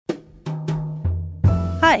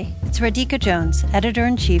Hi, it's Radhika Jones,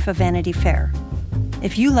 Editor-in-Chief of Vanity Fair.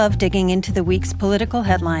 If you love digging into the week's political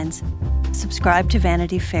headlines, subscribe to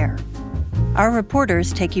Vanity Fair. Our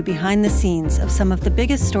reporters take you behind the scenes of some of the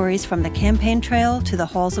biggest stories from the campaign trail to the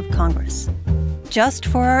halls of Congress. Just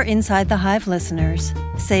for our Inside the Hive listeners,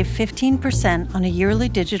 save 15% on a yearly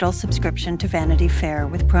digital subscription to Vanity Fair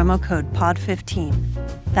with promo code POD15.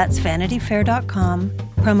 That's vanityfair.com,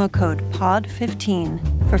 promo code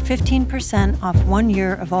POD15 for 15% off 1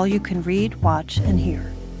 year of all you can read, watch, and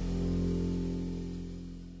hear.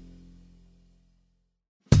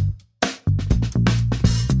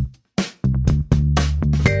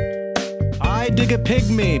 I Dig a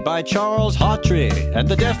Pygmy by Charles Hawtrey and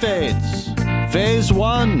the Deaf Aids. Phase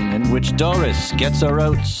 1, in which Doris gets her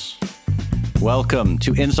oats. Welcome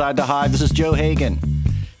to Inside the Hive. This is Joe Hagan.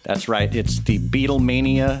 That's right, it's the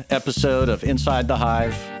Beatlemania episode of Inside the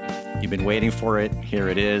Hive. You've been waiting for it. Here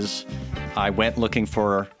it is. I went looking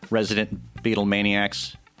for resident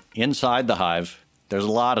Beatlemaniacs inside the Hive. There's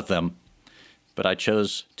a lot of them, but I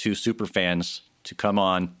chose two superfans to come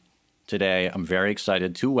on today. I'm very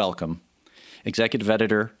excited to welcome Executive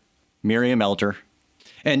Editor Miriam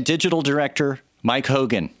and Digital Director Mike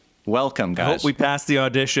Hogan. Welcome, guys. I hope we pass the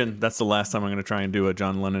audition. That's the last time I'm going to try and do a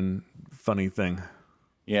John Lennon funny thing.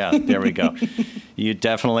 Yeah, there we go. You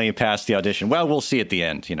definitely passed the audition. Well, we'll see at the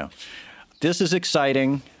end, you know. This is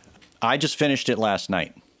exciting. I just finished it last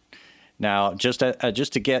night. Now, just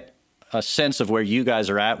to get a sense of where you guys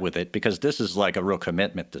are at with it, because this is like a real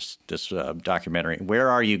commitment, this documentary. Where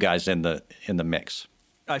are you guys in the mix?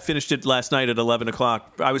 I finished it last night at 11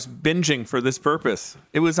 o'clock. I was binging for this purpose.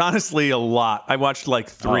 It was honestly a lot. I watched like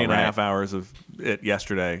three and a half hours of it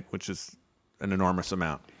yesterday, which is an enormous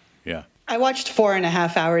amount. Yeah. I watched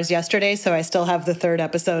 4.5 hours yesterday, so I still have the third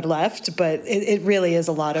episode left, but it really is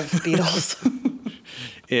a lot of Beatles.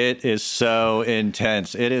 It is so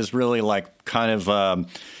intense. It is really like kind of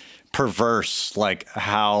perverse, like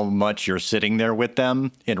how much you're sitting there with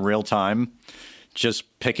them in real time,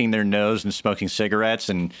 just picking their nose and smoking cigarettes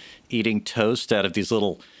and eating toast out of these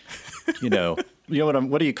little, what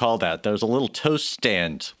do you call that? There's a little toast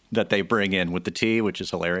stand that they bring in with the tea, which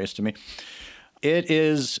is hilarious to me. It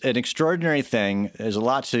is an extraordinary thing. There's a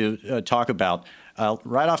lot to talk about.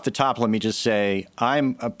 Right off the top, let me just say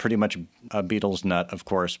I'm pretty much a Beatles nut, of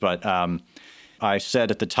course, but I said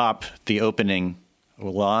at the top the opening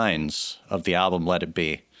lines of the album Let It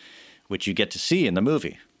Be, which you get to see in the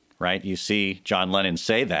movie, right? You see John Lennon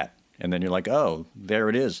say that, and then you're like, oh, there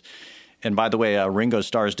it is. And by the way, Ringo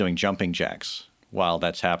Starr is doing jumping jacks while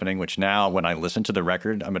that's happening, which now when I listen to the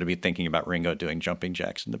record, I'm going to be thinking about Ringo doing jumping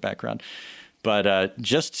jacks in the background. But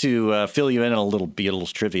just to fill you in on a little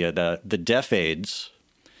Beatles trivia, the Deaf Aids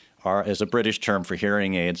is a British term for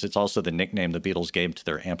hearing aids. It's also the nickname the Beatles gave to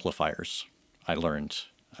their amplifiers, I learned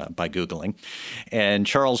by Googling. And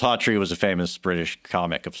Charles Hawtrey was a famous British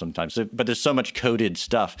comic of sometimes. But there's so much coded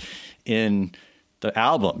stuff in the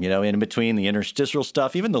album, in between the interstitial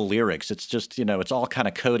stuff, even the lyrics. It's just, it's all kind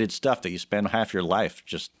of coded stuff that you spend half your life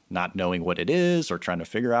just not knowing what it is or trying to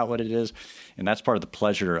figure out what it is. And that's part of the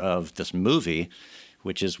pleasure of this movie,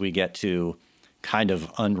 which is we get to kind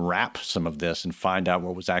of unwrap some of this and find out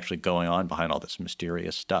what was actually going on behind all this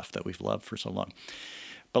mysterious stuff that we've loved for so long.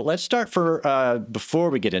 But let's start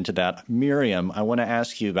before we get into that. Miriam, I want to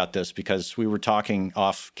ask you about this because we were talking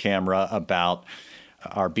off camera about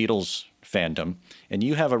our Beatles fandom, and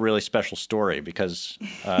you have a really special story because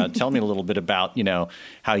tell me a little bit about,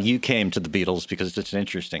 how you came to the Beatles because it's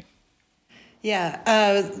interesting.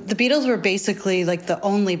 Yeah, the Beatles were basically like the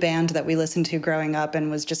only band that we listened to growing up and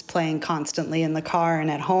was just playing constantly in the car and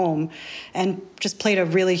at home, and just played a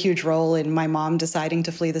really huge role in my mom deciding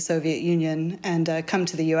to flee the Soviet Union and come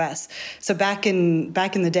to the U.S. So back in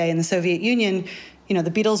the day in the Soviet Union, the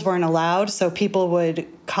Beatles weren't allowed, so people would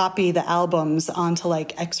copy the albums onto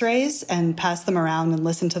like X-rays and pass them around and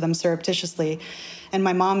listen to them surreptitiously. And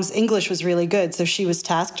my mom's English was really good, so she was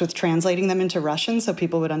tasked with translating them into Russian so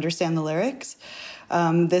people would understand the lyrics.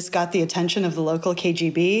 This got the attention of the local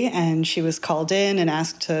KGB, and she was called in and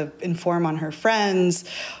asked to inform on her friends.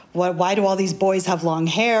 Why do all these boys have long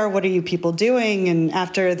hair? What are you people doing? And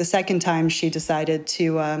after the second time, she decided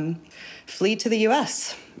to flee to the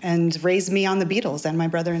U.S. and raise me on the Beatles and my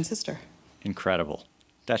brother and sister. Incredible.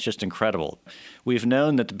 That's just incredible. We've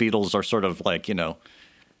known that the Beatles are sort of like,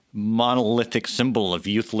 monolithic symbol of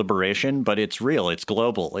youth liberation, but it's real. It's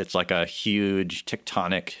global. It's like a huge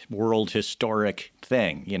tectonic, world historic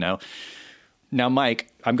thing, Now,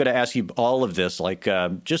 Mike, I'm going to ask you all of this,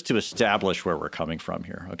 just to establish where we're coming from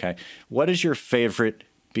here, okay? What is your favorite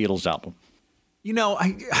Beatles album?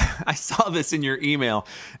 I saw this in your email,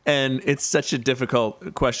 and it's such a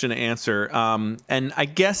difficult question to answer. And I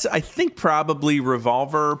think probably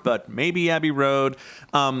Revolver, but maybe Abbey Road.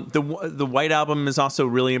 The White Album is also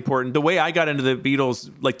really important. The way I got into the Beatles,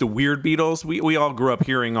 like the weird Beatles, we all grew up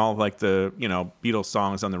hearing all like the Beatles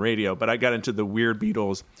songs on the radio, but I got into the weird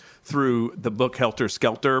Beatles through the book Helter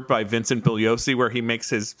Skelter by Vincent Bugliosi, where he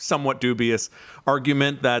makes his somewhat dubious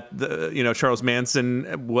argument that Charles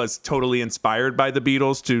Manson was totally inspired by the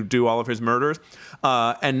Beatles to do all of his murders.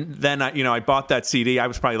 And then I bought that CD. I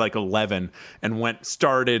was probably like 11 and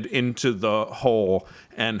started into the hole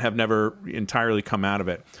and have never entirely come out of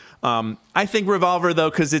it. I think Revolver,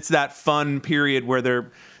 though, because it's that fun period where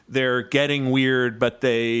they're getting weird, but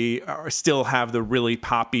they still have the really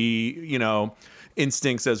poppy,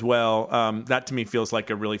 instincts as well. That to me feels like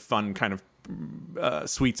a really fun kind of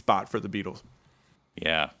sweet spot for the Beatles.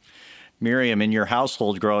 Yeah. Miriam, in your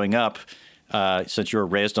household growing up, since you were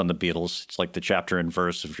raised on the Beatles, it's like the chapter and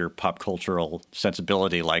verse of your pop cultural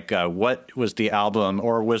sensibility. Like, what was the album,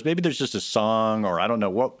 or maybe there's just a song, or I don't know,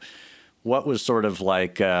 what was sort of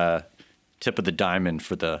like tip of the diamond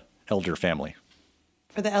for the Elder family?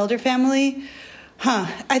 For the Elder family?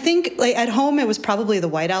 I think like at home it was probably the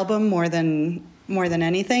White Album more than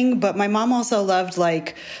anything, but my mom also loved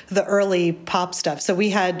like the early pop stuff. So we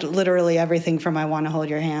had literally everything from I Want to Hold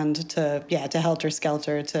Your Hand to Helter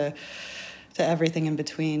Skelter to everything in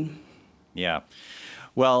between. Yeah.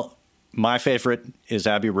 Well, my favorite is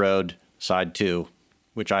Abbey Road Side 2,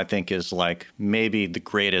 which I think is like maybe the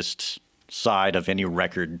greatest side of any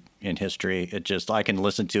record in history. I can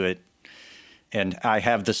listen to it and I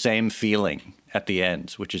have the same feeling at the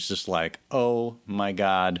end, which is just like, oh my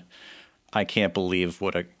God, I can't believe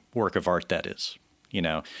what a work of art that is,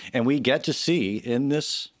 And we get to see in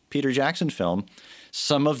this Peter Jackson film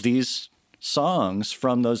some of these songs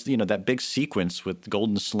from those, that big sequence with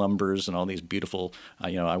Golden Slumbers and all these beautiful,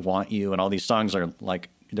 I Want You, and all these songs are like,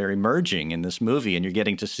 they're emerging in this movie, and you're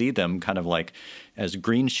getting to see them kind of like as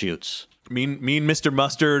green shoots. Mean Mr.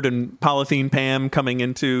 Mustard and Polythene Pam coming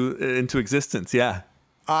into existence, yeah.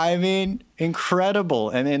 I mean, incredible.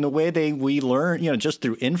 And in the way we learn, just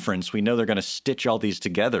through inference, we know they're going to stitch all these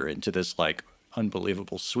together into this like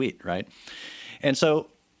unbelievable suite, right? And so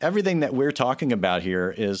everything that we're talking about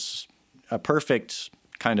here is a perfect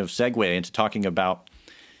kind of segue into talking about,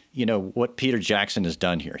 what Peter Jackson has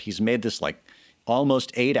done here. He's made this like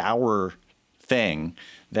almost 8-hour thing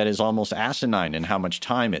that is almost asinine in how much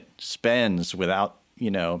time it spends without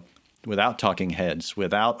talking heads,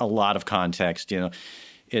 without a lot of context,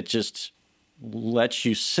 It just lets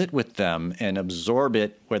you sit with them and absorb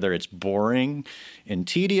it, whether it's boring and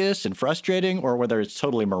tedious and frustrating or whether it's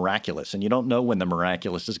totally miraculous. And you don't know when the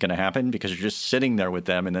miraculous is going to happen because you're just sitting there with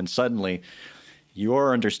them. And then suddenly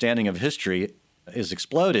your understanding of history is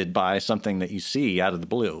exploded by something that you see out of the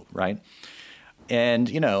blue, right? And,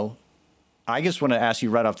 I just want to ask you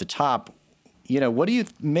right off the top, what do you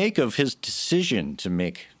make of his decision to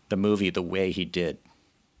make the movie the way he did?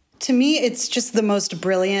 To me, it's just the most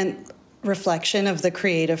brilliant reflection of the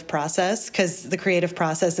creative process, because the creative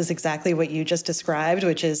process is exactly what you just described,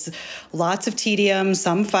 which is lots of tedium,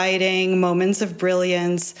 some fighting, moments of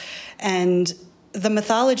brilliance, and the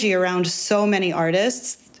mythology around so many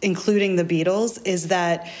artists, including the Beatles, is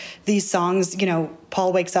that these songs,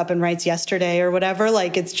 Paul wakes up and writes Yesterday or whatever,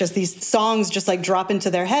 like it's just these songs just like drop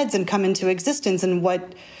into their heads and come into existence. And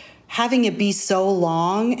having it be so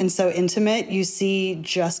long and so intimate, you see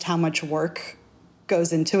just how much work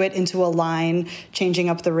goes into it, into a line, changing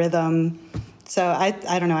up the rhythm. So I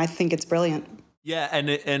don't know, I think it's brilliant. Yeah,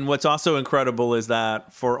 and what's also incredible is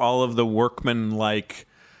that for all of the workman-like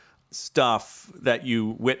stuff that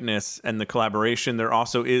you witness and the collaboration, there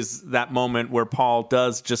also is that moment where Paul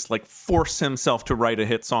does just like force himself to write a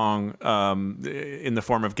hit song in the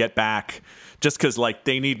form of Get Back, just because like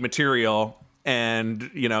they need material.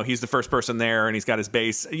 And, he's the first person there and he's got his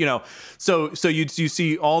bass, so you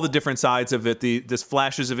see all the different sides of it, this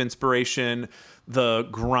flashes of inspiration, the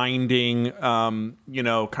grinding,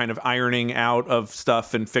 kind of ironing out of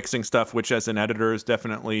stuff and fixing stuff, which as an editor is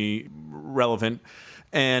definitely relevant.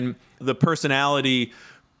 And the personality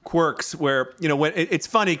quirks where, when it's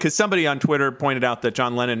funny because somebody on Twitter pointed out that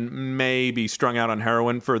John Lennon may be strung out on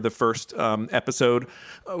heroin for the first episode,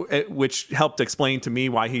 which helped explain to me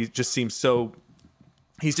why he just seems so,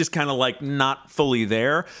 he's just kind of like not fully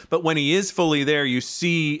there. But when he is fully there, you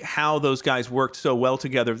see how those guys worked so well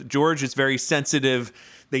together. George is very sensitive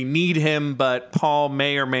they need him, but Paul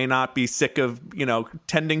may or may not be sick of,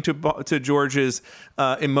 tending to George's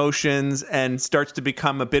emotions and starts to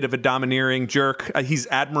become a bit of a domineering jerk. He's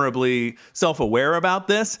admirably self-aware about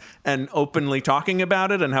this and openly talking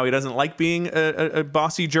about it and how he doesn't like being a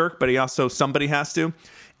bossy jerk, but somebody has to.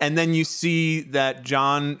 And then you see that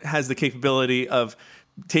John has the capability of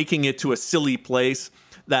taking it to a silly place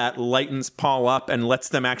that lightens Paul up and lets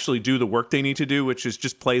them actually do the work they need to do, which is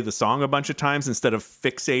just play the song a bunch of times instead of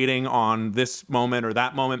fixating on this moment or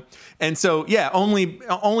that moment. And so,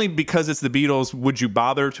 only because it's the Beatles would you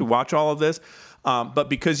bother to watch all of this. But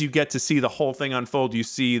because you get to see the whole thing unfold, you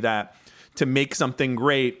see that to make something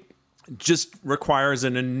great just requires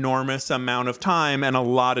an enormous amount of time and a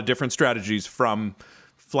lot of different strategies, from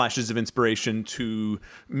flashes of inspiration to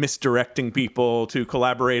misdirecting people to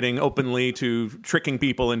collaborating openly to tricking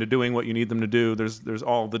people into doing what you need them to do. There's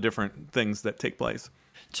all the different things that take place.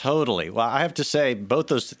 Totally. Well, I have to say both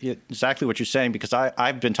those, exactly what you're saying, because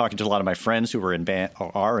I've been talking to a lot of my friends who were in band,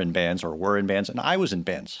 or are in bands, or were in bands, and I was in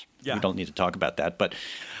bands. Yeah. We don't need to talk about that, but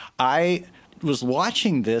I was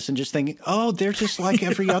watching this and just thinking, oh, they're just like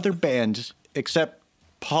every other band, except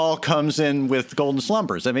Paul comes in with Golden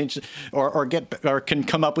Slumbers. I mean, or can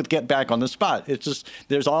come up with Get Back on the Spot. It's just,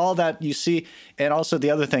 there's all that you see. And also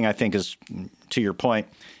the other thing I think is, to your point,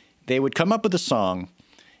 they would come up with a song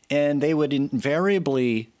and they would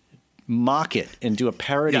invariably mock it and do a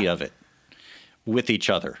parody of it with each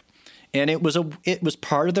other. And it was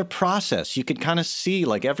part of their process. You could kind of see,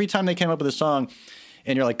 like, every time they came up with a song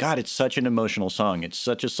and you're like, God, it's such an emotional song. It's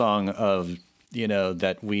such a song of,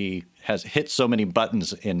 that has hit so many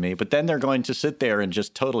buttons in me, but then they're going to sit there and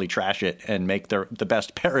just totally trash it and make the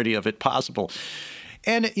best parody of it possible.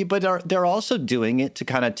 But they're also doing it to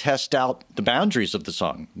kind of test out the boundaries of the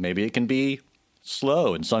song. Maybe it can be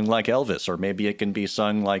slow and sung like Elvis, or maybe it can be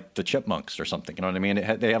sung like the Chipmunks or something. You know what I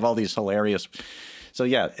mean? They have all these hilarious. So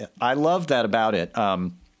yeah, I love that about it.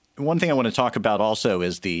 One thing I want to talk about also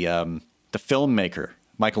is the filmmaker,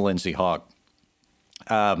 Michael Lindsay Hogg.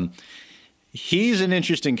 He's an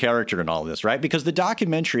interesting character in all this, right? Because the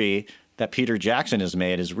documentary that Peter Jackson has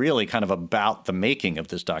made is really kind of about the making of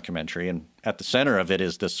this documentary. And at the center of it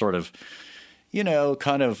is this sort of,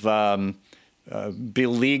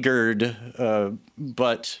 beleaguered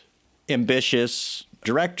but ambitious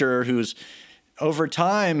director who's, over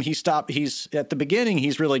time, he's at the beginning,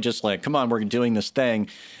 he's really just like, come on, we're doing this thing.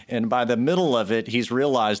 And by the middle of it, he's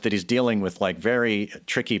realized that he's dealing with like very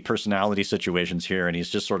tricky personality situations here. And he's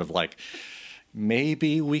just sort of like,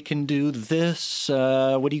 maybe we can do this.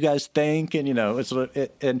 What do you guys think? And,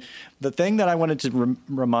 and the thing that I wanted to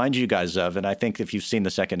remind you guys of, and I think if you've seen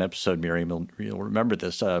the second episode, Miriam, you'll remember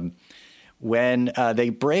this, when they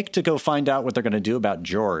break to go find out what they're going to do about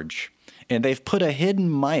George, and they've put a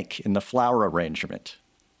hidden mic in the flower arrangement,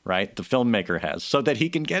 right? The filmmaker has, so that he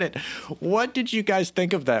can get it. What did you guys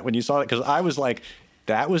think of that when you saw it? Because I was like,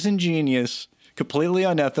 that was ingenious, completely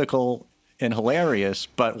unethical, and hilarious,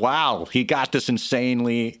 but wow, he got this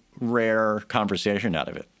insanely rare conversation out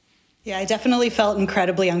of it. Yeah, I definitely felt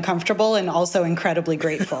incredibly uncomfortable and also incredibly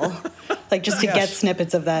grateful. Like, just to get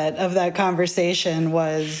snippets of that conversation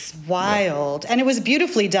was wild. And it was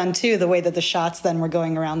beautifully done too, the way that the shots then were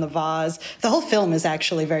going around the vase. The whole film is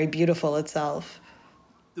actually very beautiful itself.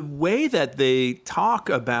 The way that they talk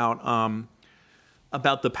about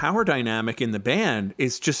the power dynamic in the band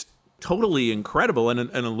is just totally incredible and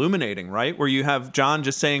illuminating, right? Where you have John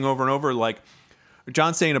just saying over and over, like,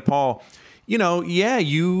 John saying to Paul,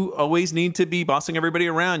 you always need to be bossing everybody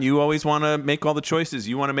around. You always want to make all the choices.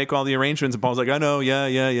 You want to make all the arrangements. And Paul's like, I know,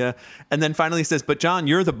 yeah. And then finally he says, but John,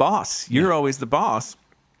 you're the boss. You're always the boss.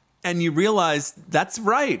 And you realize that's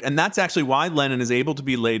right. And that's actually why Lennon is able to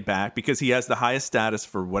be laid back, because he has the highest status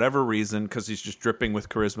for whatever reason, because he's just dripping with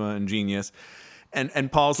charisma and genius.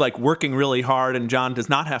 And Paul's like working really hard, and John does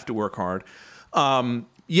not have to work hard. Somebody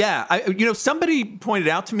pointed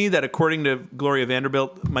out to me that according to Gloria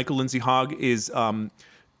Vanderbilt, Michael Lindsay Hogg is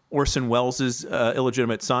Orson Welles'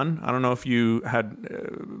 illegitimate son. I don't know if you had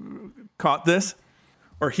caught this,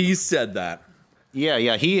 or he said that.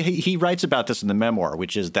 Yeah. He writes about this in the memoir,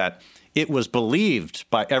 which is that it was believed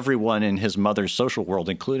by everyone in his mother's social world,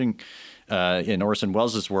 including in Orson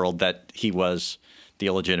Welles' world, that he was the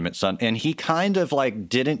illegitimate son. And he kind of like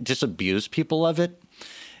didn't disabuse people of it,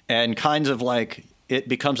 and kind of like it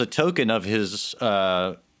becomes a token of his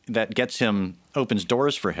that opens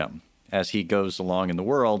doors for him as he goes along in the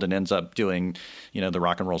world and ends up doing, the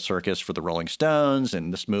rock and roll circus for the Rolling Stones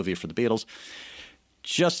and this movie for the Beatles.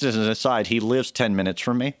 Just as an aside, he lives 10 minutes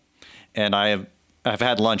from me, and I have I've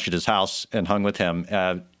had lunch at his house and hung with him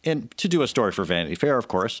and to do a story for Vanity Fair, of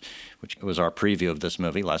course, which was our preview of this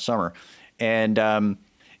movie last summer. And,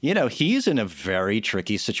 he's in a very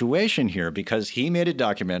tricky situation here because he made a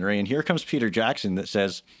documentary, and here comes Peter Jackson that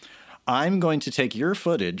says, I'm going to take your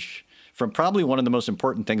footage from probably one of the most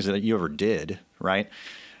important things that you ever did, right?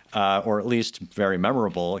 Or at least very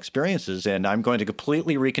memorable experiences, and I'm going to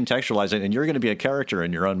completely recontextualize it, and you're going to be a character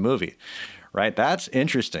in your own movie, right? That's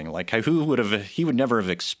interesting. Like, he would never have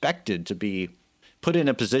expected to be put in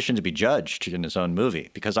a position to be judged in his own movie.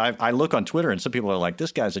 Because I look on Twitter, and some people are like,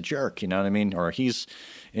 this guy's a jerk, you know what I mean? Or he's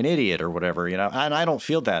an idiot or whatever, and I don't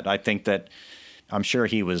feel that. I think that I'm sure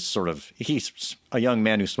he's a young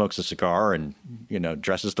man who smokes a cigar and,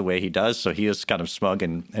 dresses the way he does. So he is kind of smug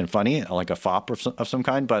and funny, like a fop of some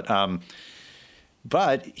kind.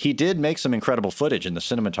 But he did make some incredible footage, and the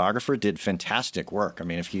cinematographer did fantastic work. I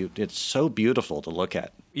mean, it's so beautiful to look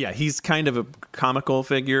at. Yeah, he's kind of a comical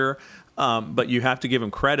figure, but you have to give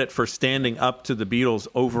him credit for standing up to the Beatles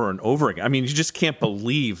over and over again. I mean, you just can't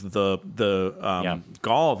believe the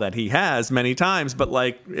gall that he has many times, but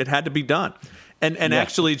it had to be done. And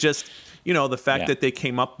actually just, the fact that they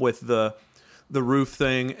came up with the roof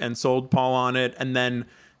thing and sold Paul on it, and then,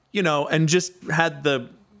 and just had the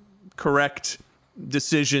correct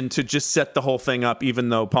decision to just set the whole thing up, even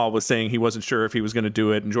though Paul was saying he wasn't sure if he was going to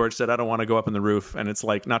do it. And George said, I don't want to go up on the roof. And it's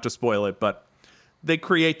not to spoil it, but they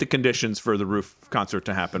create the conditions for the roof concert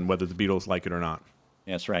to happen, whether the Beatles like it or not.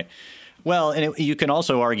 That's right. Well, and you can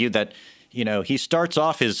also argue that, he starts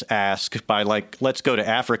off his ask by let's go to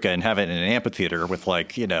Africa and have it in an amphitheater with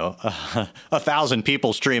 1,000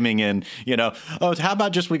 people streaming in, oh, how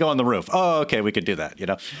about just we go on the roof? Oh, okay, we could do that,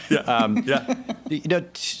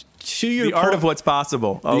 To your the art of what's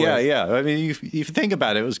possible. Oh, yeah. I mean, you think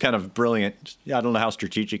about it, it was kind of brilliant. I don't know how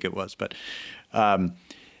strategic it was, but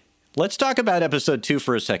let's talk about episode 2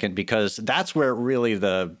 for a second, because that's where really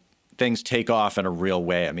the things take off in a real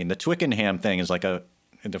way. I mean, the Twickenham thing is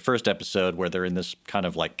in the first episode where they're in this kind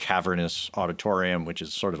of cavernous auditorium, which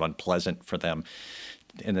is sort of unpleasant for them.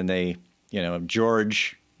 And then they,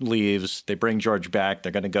 George leaves. They bring George back.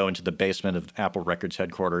 They're going to go into the basement of Apple Records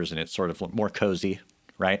headquarters, and it's sort of more cozy,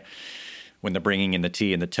 right? When they're bringing in the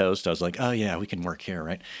tea and the toast, I was like, oh, yeah, we can work here,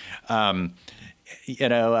 right? But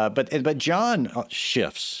John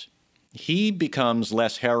shifts. He becomes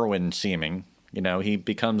less heroin-seeming. He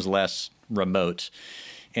becomes less remote.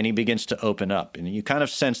 And he begins to open up. And you kind of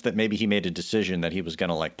sense that maybe he made a decision that he was going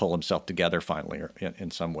to pull himself together finally, or in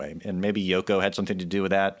some way. And maybe Yoko had something to do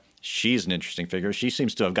with that. She's an interesting figure. She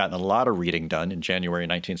seems to have gotten a lot of reading done in January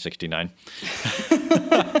 1969.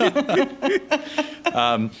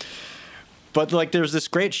 But there's this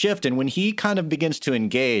great shift. And when he kind of begins to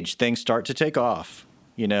engage, things start to take off,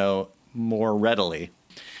 more readily.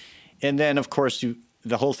 And then, of course,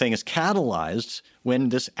 the whole thing is catalyzed when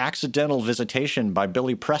this accidental visitation by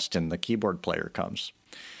Billy Preston, the keyboard player, comes.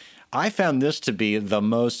 I found this to be the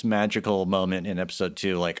most magical moment in episode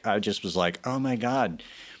 2. I just was like, oh my God.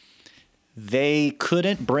 They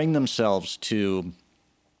couldn't bring themselves to,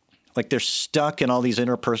 they're stuck in all these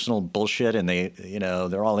interpersonal bullshit, and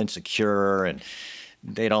they're all insecure, and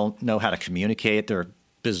they don't know how to communicate. They're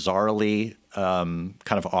bizarrely kind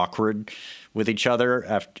of awkward with each other,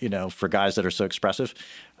 after, for guys that are so expressive.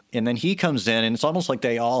 And then he comes in, and it's almost like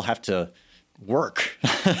they all have to work.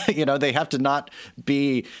 They have to not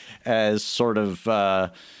be as sort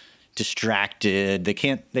of distracted. They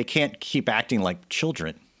can't keep acting like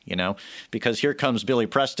children, because here comes Billy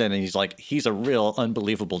Preston, and he's a real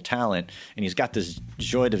unbelievable talent, and he's got this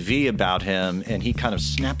joie de vivre about him, and he kind of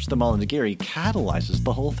snaps them all into gear. He catalyzes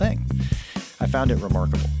the whole thing. I found it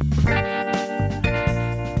remarkable.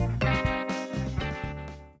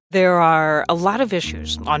 There are a lot of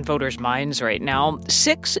issues on voters' minds right now.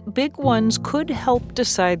 6 big ones could help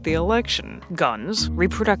decide the election: guns,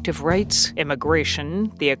 reproductive rights,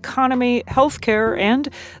 immigration, the economy, healthcare, and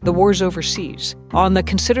the wars overseas. On the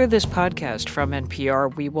Consider This podcast from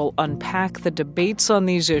NPR, we will unpack the debates on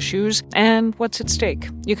these issues and what's at stake.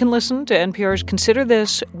 You can listen to NPR's Consider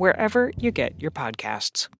This wherever you get your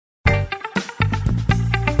podcasts.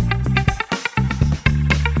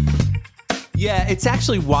 Yeah, it's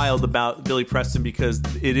actually wild about Billy Preston because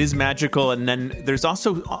it is magical, and then there's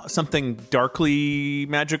also something darkly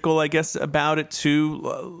magical, I guess, about it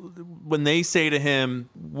too. When they say to him,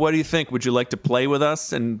 "What do you think? Would you like to play with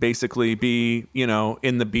us?" and basically be,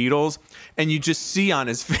 in the Beatles, and you just see on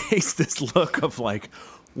his face this look of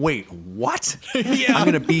wait, what? Yeah. I'm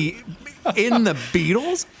going to be in the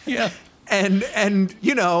Beatles? Yeah. And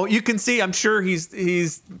you can see, I'm sure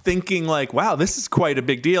he's thinking like, wow, this is quite a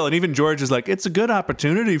big deal. And even George is like, it's a good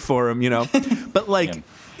opportunity for him, But like,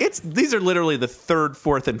 these are literally the third,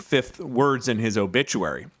 fourth, and fifth words in his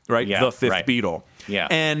obituary, right? Yeah, the fifth Beatle. Yeah.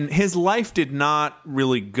 And his life did not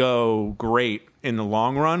really go great in the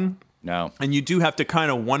long run. No. And you do have to kind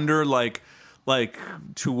of wonder, like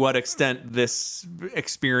to what extent this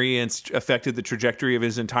experience affected the trajectory of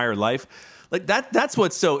his entire life. Like that's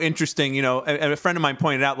what's so interesting, And a friend of mine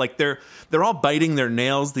pointed out, like they're all biting their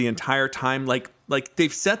nails the entire time. Like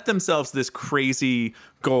they've set themselves this crazy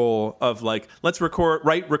goal of like, let's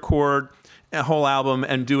record a whole album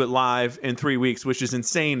and do it live in 3 weeks, which is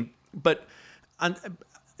insane. But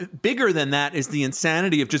bigger than that is the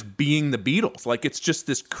insanity of just being the Beatles. Like it's just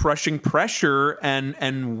this crushing pressure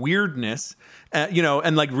and weirdness,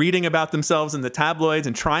 and like reading about themselves in the tabloids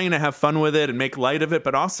and trying to have fun with it and make light of it.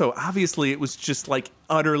 But also, obviously, it was just like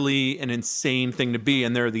utterly an insane thing to be.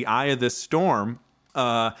 And they're the eye of this storm.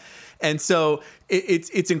 And so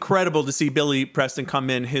it's incredible to see Billy Preston come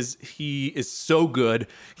in. He is so good.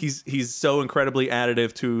 He's so incredibly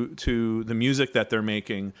additive to the music that they're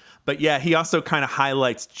making. But yeah, he also kind of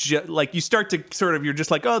highlights like you start to sort of, you're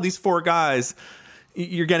just like, oh, these four guys,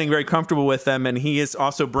 you're getting very comfortable with them. And he is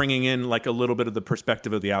also bringing in like a little bit of the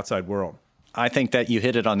perspective of the outside world. I think that you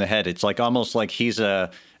hit it on the head. It's like almost like he's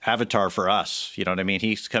a avatar for us. You know what I mean?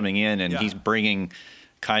 He's coming in and he's bringing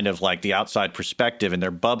kind of like the outside perspective, and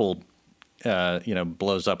their bubble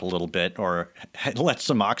blows up a little bit or lets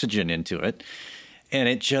some oxygen into it. And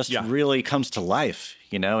it just really comes to life,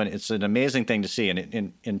 and it's an amazing thing to see.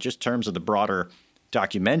 And in just terms of the broader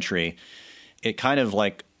documentary, it kind of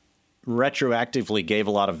like retroactively gave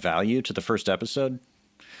a lot of value to the first episode.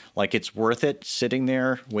 Like it's worth it sitting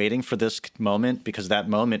there waiting for this moment, because that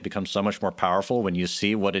moment becomes so much more powerful when you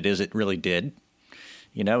see what it is it really did.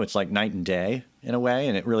 It's like night and day in a way,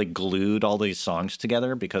 and it really glued all these songs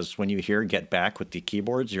together, because when you hear Get Back with the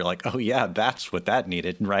keyboards, you're like, oh yeah, that's what that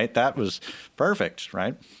needed, right? That was perfect,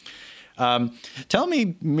 right? Tell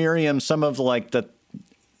me, Miriam, some of like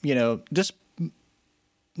this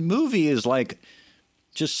movie is like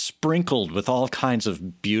just sprinkled with all kinds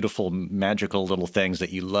of beautiful, magical little things that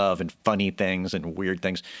you love, and funny things and weird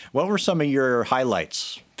things. What were some of your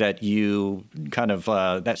highlights that you kind of,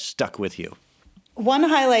 that stuck with you? One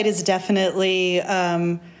highlight is definitely,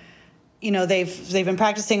 they've been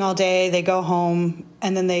practicing all day. They go home,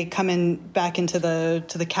 and then they come back into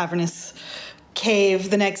the cavernous cave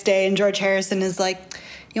the next day. And George Harrison is like,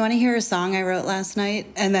 "You want to hear a song I wrote last night?"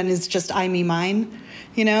 And then it's just "I Me Mine,"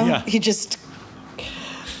 He just,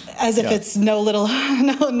 as if it's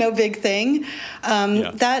no big thing.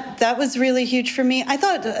 That was really huge for me. I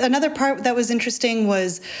thought another part that was interesting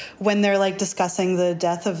was when they're like discussing the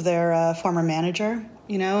death of their former manager,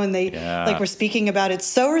 and they like were speaking about it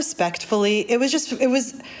so respectfully.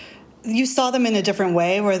 You saw them in a different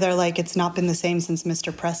way, where they're like, it's not been the same since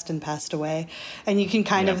Mr. Preston passed away. And you can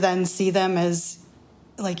kind of then see them as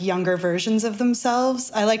like younger versions of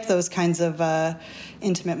themselves. I liked those kinds of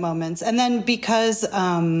intimate moments. And then because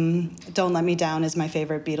Don't Let Me Down is my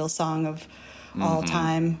favorite Beatles song of all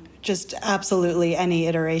time, just absolutely any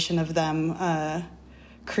iteration of them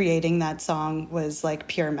creating that song was like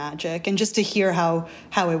pure magic. And just to hear how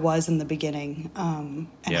it was in the beginning and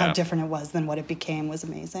how different it was than what it became was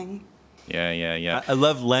amazing. Yeah. I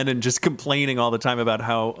love Lennon just complaining all the time about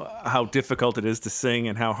how difficult it is to sing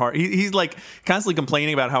and how hard he's like constantly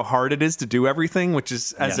complaining about how hard it is to do everything, which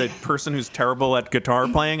is, as a person who's terrible at guitar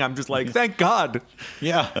playing, I'm just like, thank God.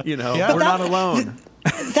 Yeah. We're not alone.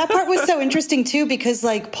 That part was so interesting too, because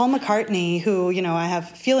like Paul McCartney, who I have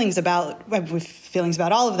feelings about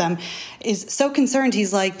all of them, is so concerned.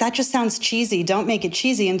 He's like, that just sounds cheesy. Don't make it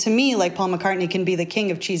cheesy. And to me, like, Paul McCartney can be the king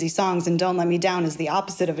of cheesy songs, and Don't Let Me Down is the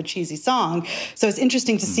opposite of a cheesy song. So it's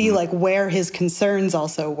interesting to see like where his concerns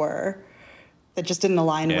also were that just didn't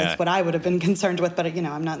align with what I would have been concerned with. But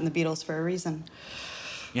I'm not in the Beatles for a reason.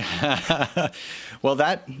 Yeah.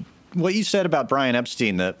 Well, what you said about Brian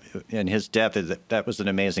Epstein and his death, that was an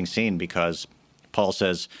amazing scene, because Paul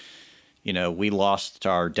says, we lost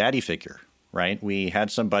our daddy figure, right? We had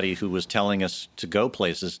somebody who was telling us to go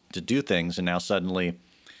places, to do things, and now suddenly...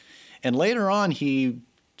 And later on, he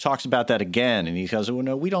talks about that again, and he says, well,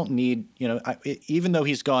 no, we don't need, even though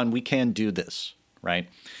he's gone, we can do this, right?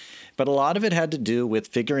 But a lot of it had to do with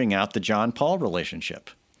figuring out the John-Paul relationship.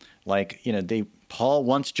 Like, Paul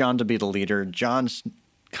wants John to be the leader. John's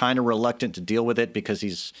kind of reluctant to deal with it because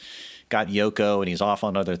he's got Yoko and he's off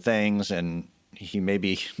on other things, and he may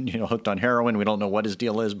be hooked on heroin. We don't know what his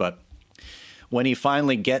deal is, but when he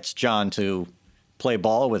finally gets John to play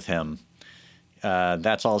ball with him,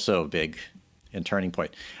 That's also a big and turning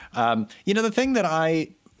point. The thing that I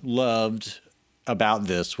loved about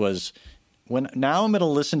this was now I'm going to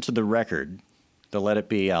listen to the record, the Let It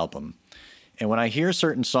Be album, and when I hear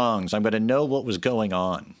certain songs, I'm going to know what was going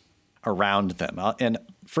on around them. And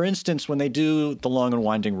for instance, when they do The Long and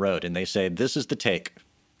Winding Road and they say, this is the take,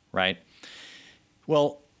 right?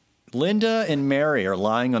 Well, Linda and Mary are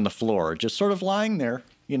lying on the floor, just sort of lying there,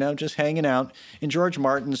 just hanging out. And George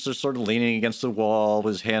Martin's just sort of leaning against the wall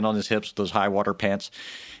with his hand on his hips with those high water pants.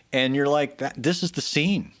 And you're like, this is the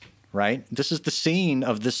scene, right? This is the scene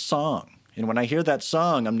of this song. And when I hear that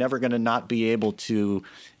song, I'm never going to not be able to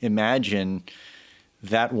imagine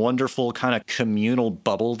that wonderful kind of communal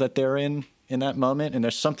bubble that they're in that moment. And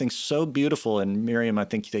there's something so beautiful. And Miriam, I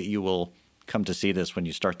think that you will come to see this when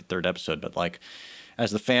you start the third episode. But like,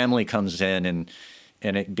 as the family comes in and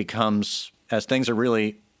it becomes, as things are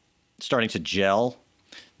really starting to gel,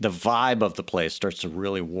 the vibe of the place starts to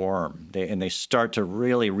really warm. They start to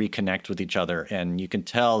really reconnect with each other. And you can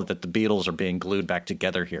tell that the Beatles are being glued back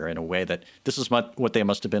together here in a way that this is what they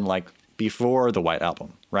must have been like before the White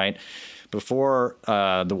Album, right? Before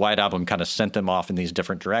the White Album kind of sent them off in these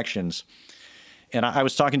different directions. And I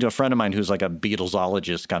was talking to a friend of mine who's like a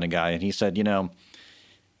Beatlesologist kind of guy. And he said,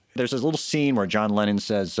 there's this little scene where John Lennon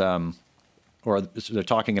says, or they're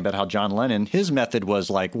talking about how John Lennon, his method was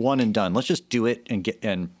like one and done. Let's just do it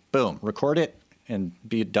and boom, record it and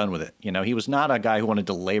be done with it. He was not a guy who wanted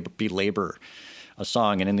to belabor a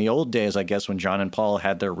song. And in the old days, I guess when John and Paul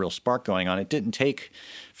had their real spark going on, it didn't take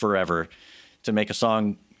forever to make a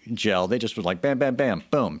song gel. They just was like, bam, bam, bam,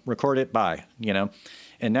 boom, record it, bye,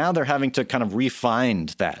 And now they're having to kind of refine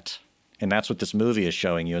that. And that's what this movie is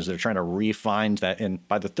showing you, is they're trying to refine that. And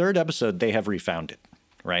by the third episode, they have refound it,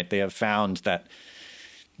 right? They have found that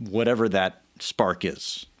whatever that spark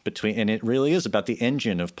is between, and it really is about the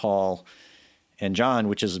engine of Paul and John,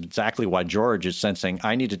 which is exactly why George is sensing,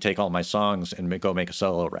 I need to take all my songs and go make a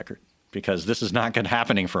solo record because this is not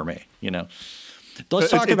happening for me,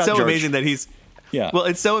 Let's talk about George. It's so amazing that he's, well,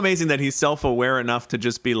 it's so amazing that he's self-aware enough to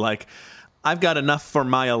just be like, I've got enough for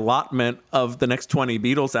my allotment of the next 20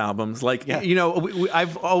 Beatles albums. Like,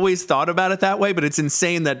 I've always thought about it that way, but it's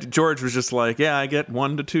insane that George was just like, I get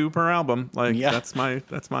 1 to 2 per album. Like, that's my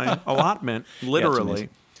allotment, literally.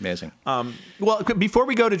 Amazing. Well, before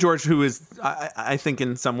we go to George, who is, I think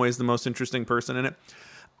in some ways the most interesting person in it,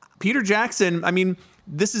 Peter Jackson, I mean,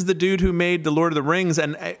 this is the dude who made The Lord of the Rings.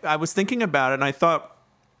 And I was thinking about it and I thought,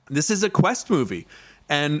 this is a quest movie.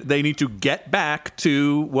 And they need to get back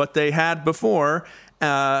to what they had before,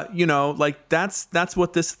 like that's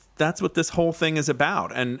what this whole thing is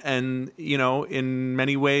about, and in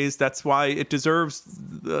many ways that's why it deserves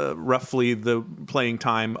roughly the playing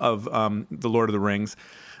time of the Lord of the Rings.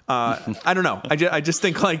 I don't know. I just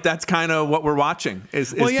think like that's kind of what we're watching.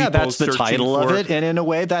 Is that's the title of it, and in a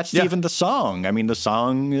way, that's even the song. I mean, the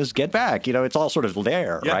song is "Get Back." It's all sort of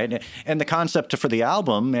there, right? And the concept for the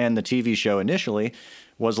album and the TV show initially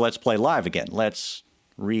was let's play live again. Let's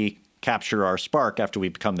recapture our spark after we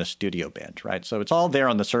become this studio band, right? So it's all there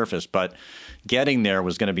on the surface, but getting there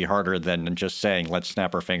was going to be harder than just saying let's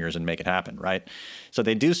snap our fingers and make it happen, right? So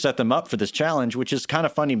they do set them up for this challenge, which is kind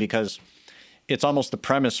of funny because it's almost the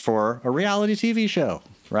premise for a reality TV show,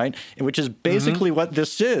 right? Which is basically what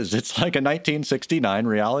this is. It's like a 1969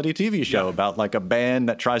 reality TV show about like a band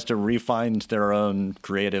that tries to refine their own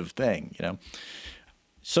creative thing,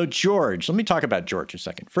 So George, let me talk about George a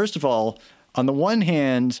second. First of all, on the one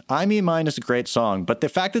hand, I Me Mine is a great song, but the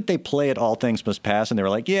fact that they play it All Things Must Pass and they were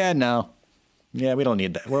like, we don't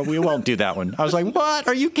need that. We won't do that one. I was like, what?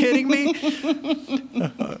 Are you kidding me?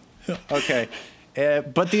 Okay.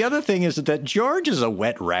 But the other thing is that George is a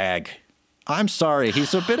wet rag. I'm sorry.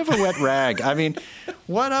 He's a bit of a wet rag. I mean,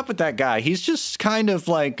 what up with that guy? He's just kind of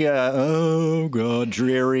like, dreary,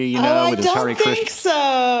 with his Hare Krishna. I don't think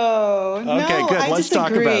so. Okay, good. Let's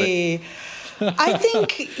talk about it. I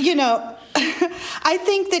think, I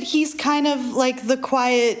think that he's kind of like the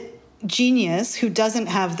quiet genius who doesn't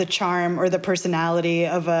have the charm or the personality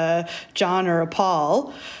of a John or a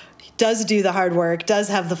Paul. Does do the hard work, does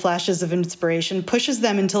have the flashes of inspiration, pushes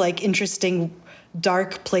them into like interesting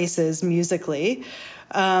dark places musically,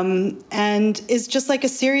 and is just like a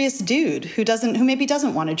serious dude who maybe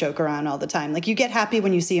doesn't want to joke around all the time. Like you get happy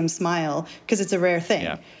when you see him smile because it's a rare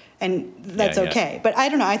thing, and that's okay. But I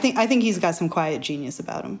don't know. I think he's got some quiet genius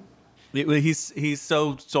about him. He's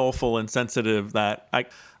so soulful and sensitive that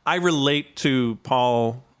I relate to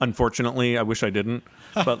Paul. Unfortunately, I wish I didn't.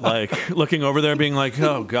 But like looking over there being like,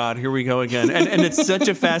 oh God, here we go again. And it's such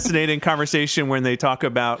a fascinating conversation when they talk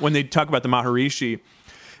about the Maharishi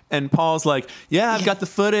And Paul's like, yeah, I've got the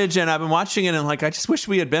footage and I've been watching it and like, I just wish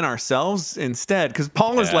we had been ourselves instead. Because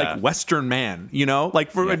Paul is like Western man, you know,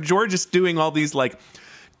 like George is doing all these like,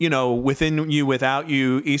 you know, within you, without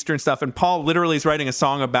you, Eastern stuff. And Paul literally is writing a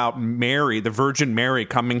song about Mary, the Virgin Mary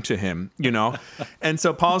coming to him, you know? And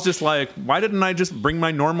so Paul's just like, why didn't I just bring my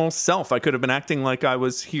normal self? I could have been acting like I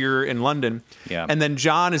was here in London. Yeah. And then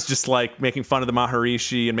John is just like making fun of the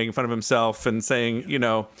Maharishi and making fun of himself and saying, you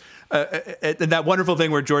know, that wonderful thing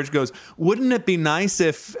where George goes, wouldn't it be nice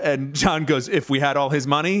if, and John goes, if we had all his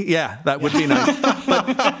money? Yeah, that would be nice.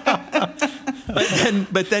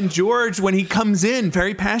 But then George, when he comes in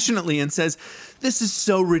very passionately and says, this is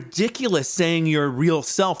so ridiculous saying your real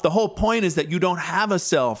self. The whole point is that you don't have a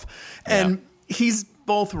self. And he's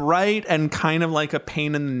both right and kind of like a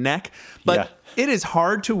pain in the neck. But it is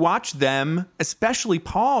hard to watch them, especially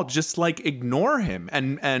Paul, just like ignore him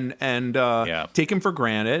and take him for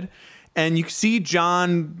granted. And you see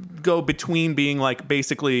John go between being like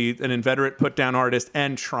basically an inveterate put down artist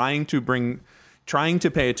and trying to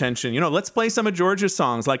pay attention. You know, let's play some of George's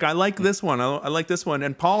songs. Like, I like this one. I like this one.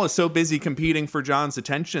 And Paul is so busy competing for John's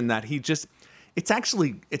attention that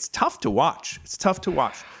it's tough to watch. It's tough to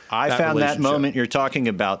watch. I found that moment you're talking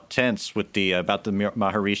about tense with about the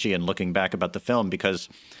Maharishi and looking back about the film, because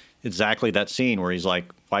exactly that scene where he's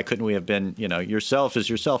like, why couldn't we have been, you know, yourself is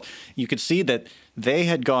yourself. You could see that they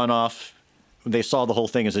had gone off. They saw the whole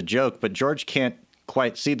thing as a joke, but George can't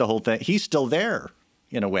quite see the whole thing. He's still there.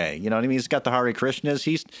 In a way, you know what I mean? He's got the Hare Krishnas.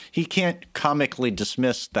 He can't comically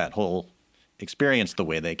dismiss that whole experience the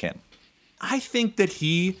way they can. I think that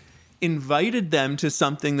he invited them to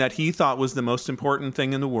something that he thought was the most important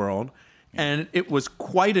thing in the world, and it was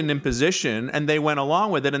quite an imposition, and they went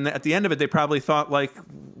along with it, and at the end of it, they probably thought, like,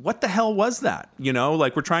 what the hell was that? You know,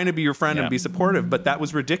 like, we're trying to be your friend and be supportive, but that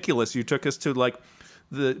was ridiculous. You took us to, like,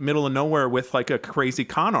 the middle of nowhere with, like, a crazy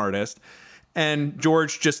con artist. And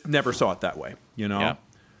George just never saw it that way, you know? Yeah.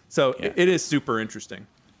 So it is super interesting.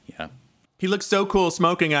 Yeah. He looks so cool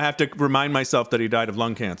smoking, I have to remind myself that he died of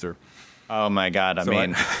lung cancer. Oh, my God. I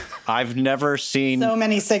mean, I've never seen... So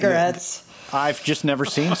many cigarettes. I've just never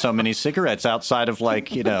seen so many cigarettes outside of,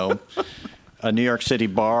 like, you know, a New York City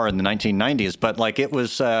bar in the 1990s. But, like, it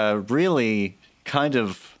was really kind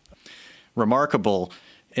of remarkable.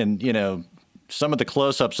 And, you know... Some of the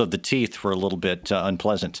close-ups of the teeth were a little bit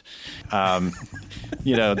unpleasant.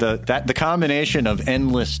 You know, the combination of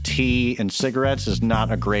endless tea and cigarettes is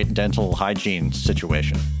not a great dental hygiene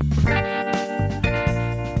situation.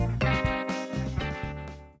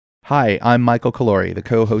 Hi, I'm Michael Calori, the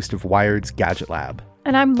co-host of Wired's Gadget Lab.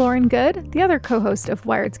 And I'm Lauren Good, the other co-host of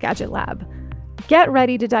Wired's Gadget Lab. Get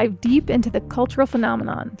ready to dive deep into the cultural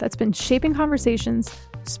phenomenon that's been shaping conversations,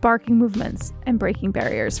 sparking movements, and breaking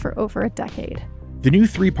barriers for over a decade. The new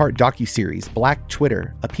 3-part docuseries, Black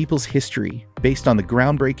Twitter, A People's History, based on the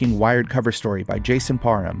groundbreaking Wired cover story by Jason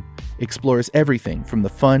Parham, explores everything from the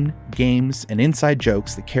fun, games, and inside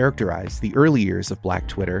jokes that characterize the early years of Black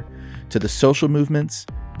Twitter to the social movements,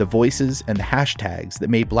 the voices, and the hashtags that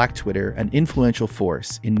made Black Twitter an influential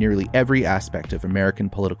force in nearly every aspect of American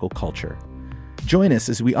political culture. Join us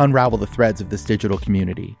as we unravel the threads of this digital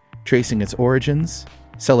community, tracing its origins,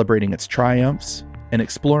 celebrating its triumphs, and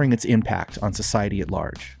exploring its impact on society at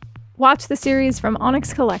large. Watch the series from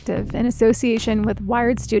Onyx Collective in association with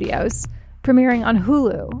Wired Studios, premiering on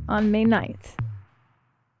Hulu on May 9th.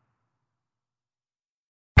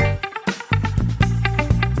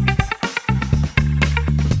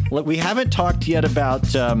 Look, we haven't talked yet about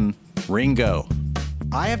Ringo.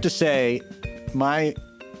 I have to say, my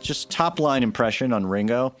just top-line impression on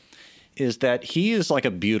Ringo is that he is like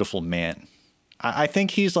a beautiful man. I think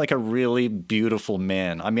he's like a really beautiful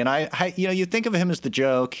man. I mean, you know, you think of him as the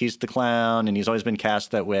joke, he's the clown, and he's always been cast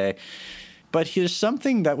that way. But there's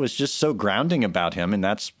something that was just so grounding about him, and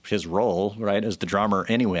that's his role, right, as the drummer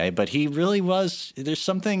anyway. But he really was, there's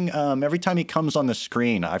something, every time he comes on the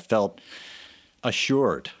screen, I felt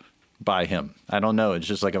assured by him. I don't know, it's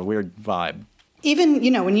just like a weird vibe. Even, you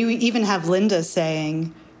know, when you even have Linda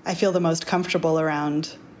saying, I feel the most comfortable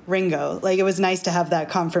around Ringo, like it was nice to have that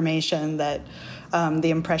confirmation that the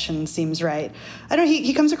impression seems right. I don't know,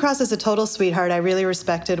 he comes across as a total sweetheart. I really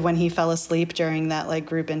respected when he fell asleep during that like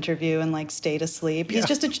group interview and like stayed asleep. He's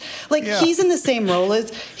just he's in the same role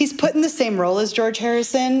he's put in the same role as George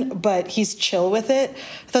Harrison, but he's chill with it.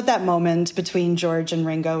 I thought that moment between George and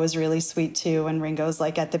Ringo was really sweet too, when Ringo's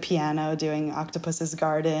like at the piano doing Octopus's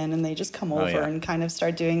Garden and they just come over and kind of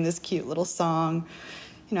start doing this cute little song.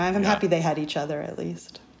 You know, I'm happy they had each other at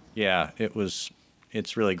least. Yeah,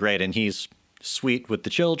 it's really great. And he's sweet with the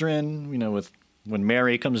children, you know, with when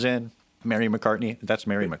Mary comes in, Mary McCartney, that's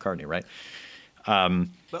Mary McCartney, right?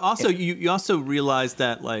 But also, you also realize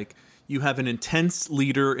that like you have an intense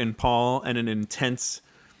leader in Paul and an intense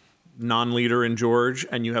non-leader in George,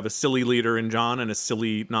 and you have a silly leader in John and a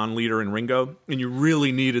silly non-leader in Ringo, and you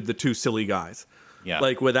really needed the two silly guys. Yeah.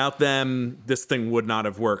 Like without them, this thing would not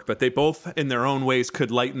have worked. But they both, in their own ways,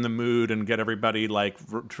 could lighten the mood and get everybody like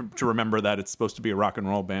to remember that it's supposed to be a rock and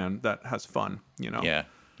roll band that has fun. You know?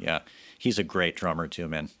 Yeah. He's a great drummer too,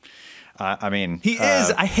 man. I mean, he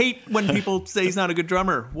is. I hate when people say he's not a good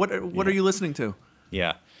drummer. What are you listening to?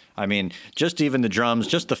 Yeah. I mean, just even the drums,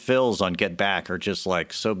 just the fills on Get Back are just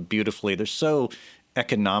like so beautifully. They're so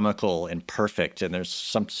economical and perfect, and there's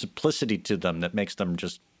some simplicity to them that makes them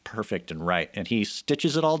just perfect and right. And he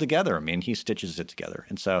stitches it all together. I mean, he stitches it together.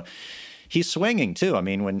 And so he's swinging too. I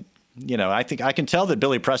mean, when, I think I can tell that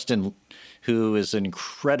Billy Preston, who is an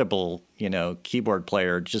incredible, keyboard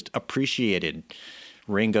player, just appreciated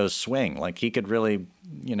Ringo's swing. Like he could really,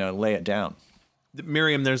 lay it down.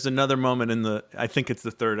 Miriam, there's another moment I think it's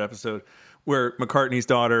the third episode, where McCartney's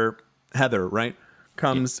daughter, Heather, right,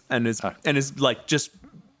 comes and is like just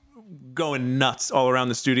going nuts all around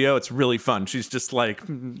the studio. It's really fun. She's just like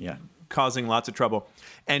causing lots of trouble.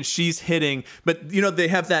 And she's hitting, but they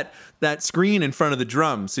have that screen in front of the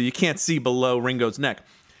drum, so you can't see below Ringo's neck.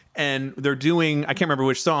 And they're doing, I can't remember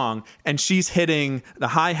which song, and she's hitting the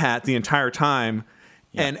hi-hat the entire time.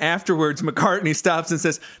 Yeah. And afterwards, McCartney stops and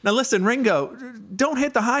says, "Now listen, Ringo, don't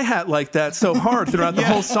hit the hi-hat like that so hard throughout the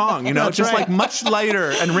whole song. Just right. Like much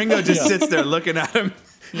lighter." And Ringo just sits there looking at him.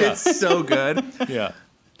 Yeah. It's so good. Yeah.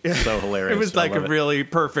 So hilarious. It was like a really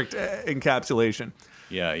perfect encapsulation.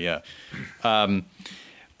 Yeah.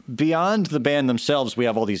 Beyond the band themselves, we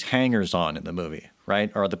have all these hangers-on in the movie,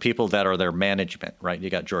 right? Or the people that are their management, right? You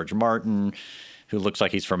got George Martin, who looks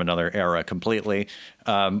like he's from another era completely.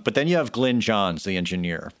 But then you have Glyn Johns, the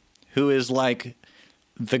engineer, who is like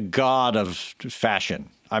the god of fashion.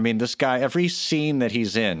 I mean, this guy, every scene that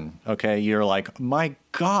he's in, okay, you're like, my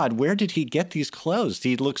God, where did he get these clothes?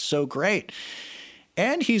 He looks so great.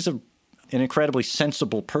 And he's an incredibly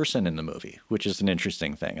sensible person in the movie, which is an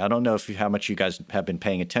interesting thing. I don't know how much you guys have been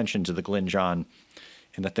paying attention to the Glyn John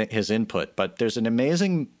and his input, but there's an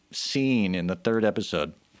amazing scene in the third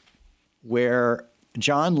episode where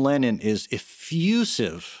John Lennon is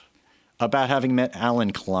effusive about having met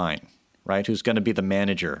Alan Klein, right, who's going to be the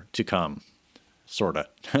manager to come, sort of.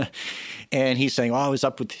 And he's saying, I was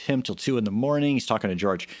up with him till 2 a.m. He's talking to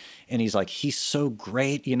George. And he's like, he's so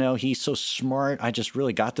great, he's so smart. I just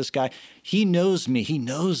really got this guy. He knows me. He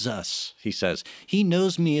knows us, he says. He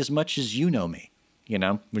knows me as much as you know me,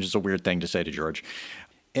 which is a weird thing to say to George.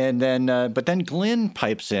 And then, but then Glyn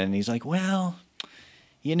pipes in and he's like, well,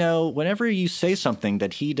 whenever you say something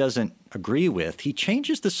that he doesn't agree with, he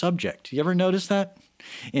changes the subject. You ever notice that?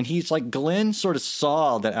 And he's like, Glyn sort of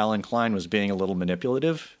saw that Alan Klein was being a little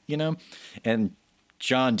manipulative, and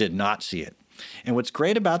John did not see it. And what's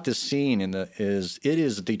great about this scene is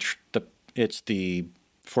it's the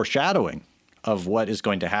foreshadowing of what is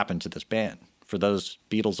going to happen to this band. For those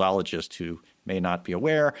Beatlesologists who may not be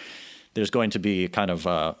aware, there's going to be kind of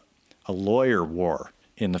a lawyer war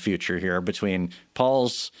in the future here between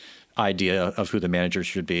Paul's idea of who the manager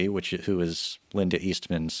should be, who is Linda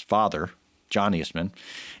Eastman's father, John Eastman,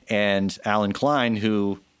 and Alan Klein,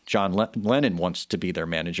 who John Lennon wants to be their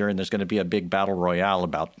manager, and there's going to be a big battle royale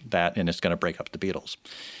about that, and it's going to break up the Beatles.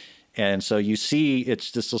 And so you see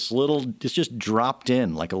it's just dropped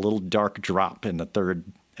in like a little dark drop in the third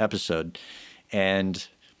episode. And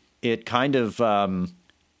it kind of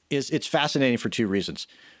it's fascinating for two reasons.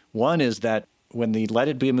 One is that when the Let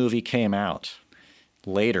It Be movie came out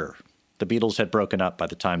later, the Beatles had broken up by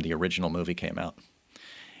the time the original movie came out.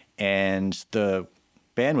 And the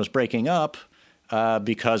band was breaking up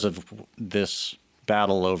because of this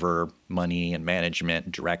battle over money and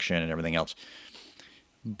management, direction, and everything else.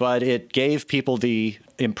 But it gave people the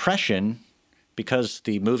impression, because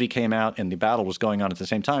the movie came out and the battle was going on at the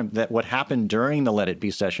same time, that what happened during the Let It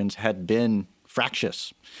Be sessions had been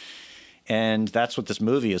fractious. And that's what this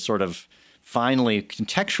movie is sort of finally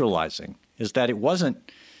contextualizing, is that it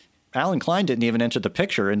wasn't, Alan Klein didn't even enter the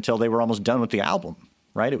picture until they were almost done with the album.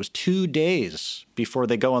 Right? It was 2 days before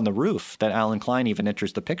they go on the roof that Alan Klein even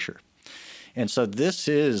enters the picture. And so this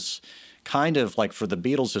is kind of like, for the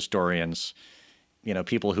Beatles historians,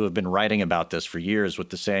 people who have been writing about this for years with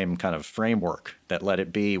the same kind of framework, that Let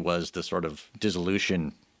It Be was the sort of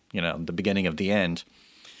dissolution, the beginning of the end.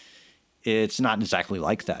 It's not exactly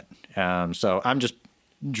like that. So I'm just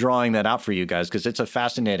drawing that out for you guys because it's a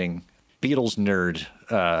fascinating Beatles nerd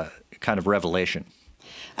kind of revelation.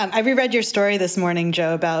 I reread your story this morning,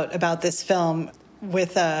 Joe, about this film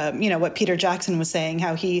with, what Peter Jackson was saying,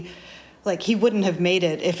 how he like he wouldn't have made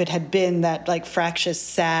it if it had been that like fractious,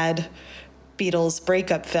 sad Beatles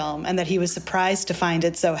breakup film, and that he was surprised to find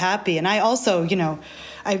it so happy. And I also, you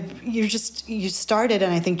started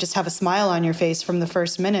and I think just have a smile on your face from the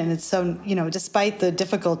first minute. And it's so, despite the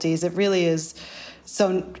difficulties, it really is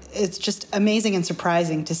so, it's just amazing and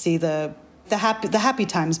surprising to see the happy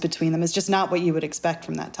times between them. It's just not what you would expect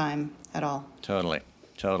from that time at all. Totally.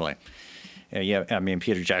 Yeah, I mean,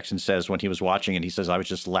 Peter Jackson says when he was watching it, he says, I was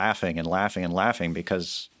just laughing and laughing and laughing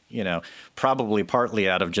because, probably partly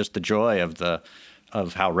out of just the joy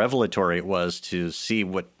of how revelatory it was to see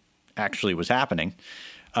what actually was happening,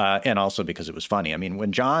 and also because it was funny. I mean,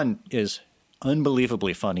 when John is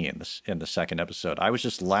unbelievably funny in the second episode, I was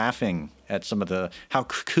just laughing at some of how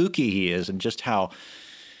kooky he is and just how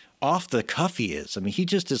off the cuff he is. I mean, he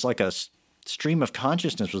just is like a stream of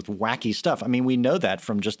consciousness with wacky stuff. I mean, we know that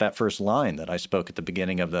from just that first line that I spoke at the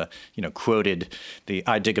beginning of the, quoted the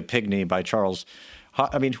I Dig a Pygmy by Charles.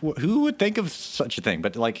 I mean, who would think of such a thing?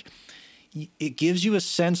 But like, it gives you a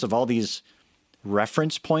sense of all these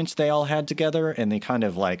reference points they all had together and the kind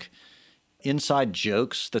of like inside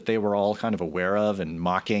jokes that they were all kind of aware of and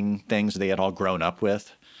mocking things they had all grown up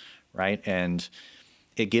with, right? And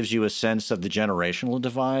it gives you a sense of the generational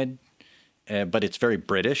divide, but it's very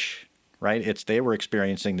British. Right? They were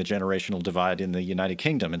experiencing the generational divide in the United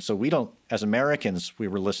Kingdom. And so we don't, as Americans, we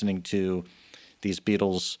were listening to these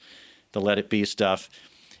Beatles, the Let It Be stuff,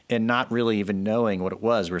 and not really even knowing what it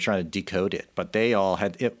was. We were trying to decode it. But they all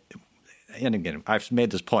had it. And again, I've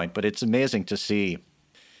made this point, but it's amazing to see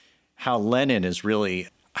how Lennon is really,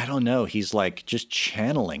 I don't know, he's like just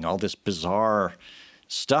channeling all this bizarre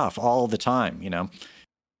stuff all the time,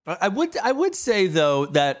 I would say, though,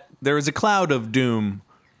 that there is a cloud of doom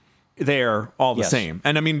there all the same.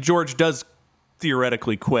 And I mean, George does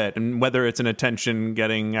theoretically quit, and whether it's an attention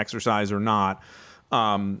getting exercise or not,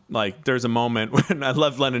 like there's a moment when I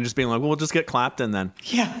love Lennon just being like, well, we'll just get Clapton then.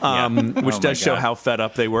 Which does show how fed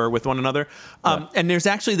up they were with one another. And there's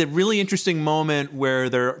actually the really interesting moment where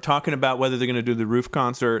they're talking about whether they're going to do the roof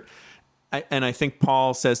concert. And I think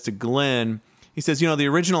Paul says to Glenn, he says, the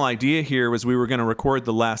original idea here was we were going to record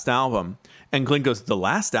the last album. And Glenn goes, the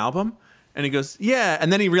last album? And he goes, yeah.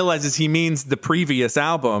 And then he realizes he means the previous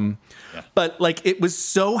album. Yeah. But like it was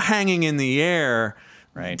so hanging in the air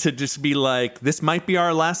to just be like, this might be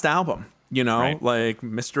our last album. Like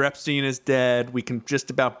Mr. Epstein is dead. We can just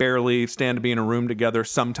about barely stand to be in a room together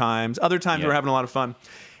sometimes. Other times we're having a lot of fun.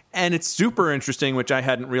 And it's super interesting, which I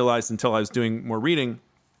hadn't realized until I was doing more reading,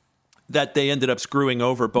 that they ended up screwing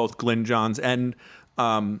over both Glyn Johns and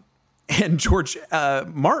George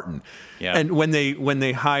Martin. Yeah. And when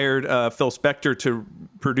they hired Phil Spector to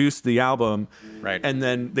produce the album, and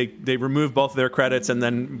then they removed both of their credits, and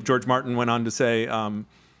then George Martin went on to say,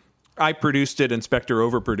 I produced it and Spector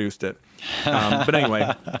overproduced it. But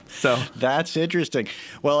anyway, so. That's interesting.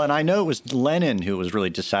 Well, and I know it was Lennon who was really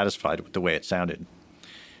dissatisfied with the way it sounded.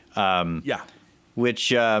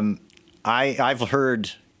 Which I've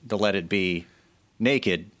heard the Let It Be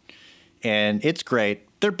naked, and it's great.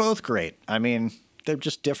 They're both great. I mean, they're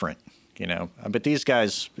just different, But these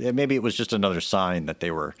guys, maybe it was just another sign that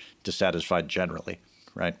they were dissatisfied generally,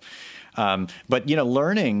 right? But,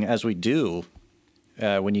 learning as we do,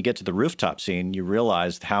 when you get to the rooftop scene, you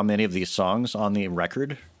realize how many of these songs on the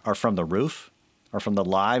record are from the roof, are from the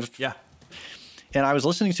live. Yeah. And I was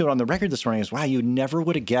listening to it on the record this morning. I was, wow, you never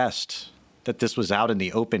would have guessed that this was out in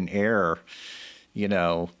the open air,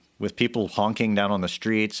 with people honking down on the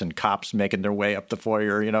streets and cops making their way up the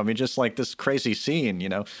foyer, just like this crazy scene,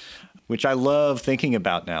 which I love thinking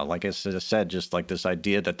about now. Like I said, just like this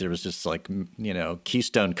idea that there was this like,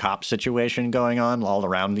 Keystone Cop situation going on all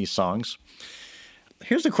around these songs.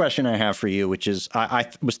 Here's the question I have for you, which is, I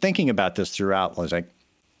was thinking about this throughout. I was like,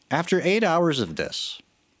 after 8 hours of this,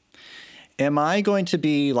 am I going to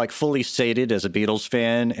be like fully sated as a Beatles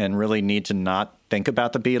fan and really need to not think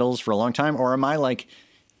about the Beatles for a long time? Or am I like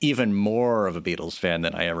even more of a Beatles fan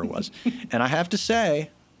than I ever was? And I have to say,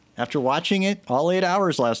 after watching it all 8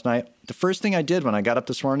 hours last night, the first thing I did when I got up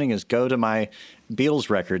this morning is go to my Beatles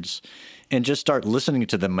records and just start listening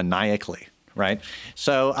to them maniacally, right?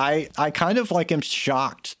 So I kind of like am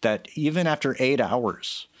shocked that even after 8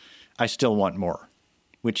 hours, I still want more,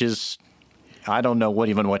 which is, I don't know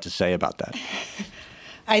what to say about that.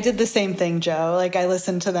 I did the same thing, Joe. Like I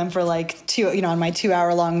listened to them for like on my 2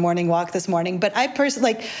 hour long morning walk this morning. But I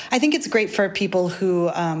personally, I think it's great for people who,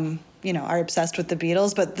 are obsessed with the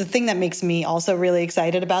Beatles. But the thing that makes me also really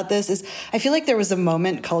excited about this is I feel like there was a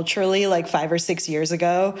moment culturally like 5 or 6 years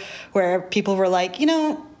ago where people were like,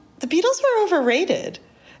 the Beatles were overrated.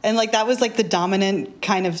 And like that was like the dominant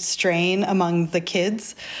kind of strain among the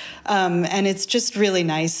kids. And it's just really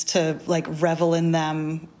nice to like revel in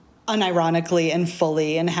them unironically and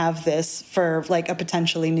fully and have this for like a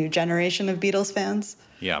potentially new generation of Beatles fans.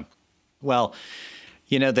 Yeah. Well,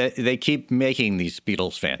 you know, they keep making these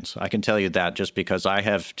Beatles fans. I can tell you that just because I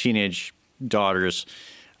have teenage daughters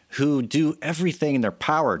who do everything in their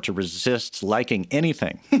power to resist liking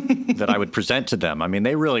anything that I would present to them. I mean,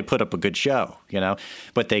 they really put up a good show, you know,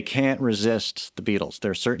 but they can't resist the Beatles.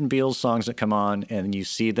 There are certain Beatles songs that come on and you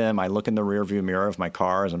see them. I look in the rearview mirror of my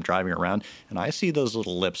car as I'm driving around and I see those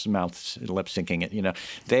little lip syncing it, you know.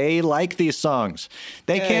 They like these songs.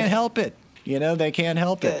 They can't help it. You know, they can't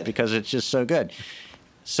help it because it's just so good.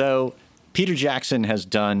 So Peter Jackson has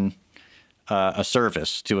done a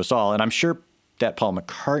service to us all, and I'm sure that Paul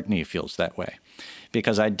McCartney feels that way,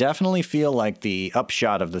 because I definitely feel like the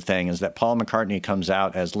upshot of the thing is that Paul McCartney comes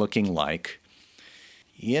out as looking like,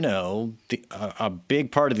 you know, a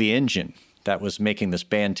big part of the engine that was making this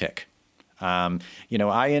band tick. You know,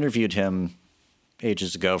 I interviewed him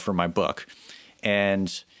ages ago for my book,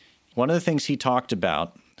 and one of the things he talked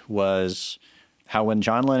about was how when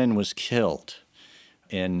John Lennon was killed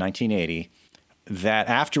in 1980, that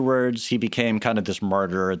afterwards he became kind of this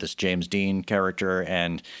martyr, this James Dean character,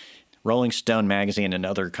 and Rolling Stone magazine and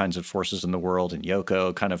other kinds of forces in the world and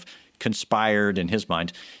Yoko kind of conspired in his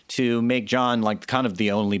mind to make John like kind of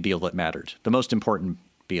the only Beatle that mattered, the most important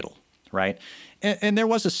Beatle, right? And there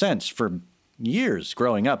was a sense for years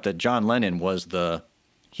growing up that John Lennon was the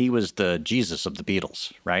Jesus of the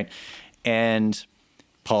Beatles, right? And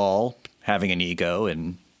Paul, having an ego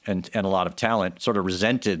and a lot of talent, sort of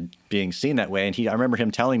resented being seen that way. And I remember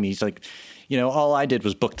him telling me, he's like, you know, all I did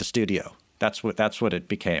was book the studio. That's what it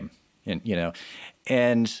became. And, you know,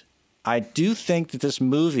 and I do think that this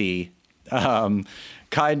movie it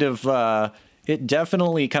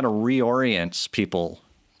definitely kind of reorients people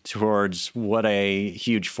towards what a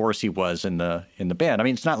huge force he was in the band. I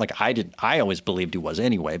mean, it's not like I always believed he was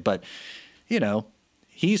anyway, but, you know,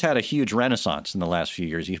 he's had a huge renaissance in the last few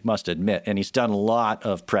years, you must admit, and he's done a lot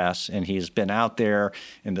of press, and he's been out there,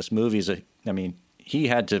 and this movie's he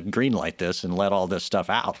had to greenlight this and let all this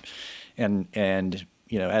stuff out. And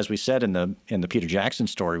you know, as we said in the Peter Jackson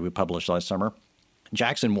story we published last summer,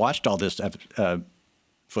 Jackson watched all this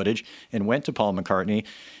footage and went to Paul McCartney,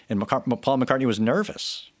 and Paul McCartney was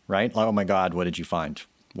nervous, right? Like, oh my God, what did you find?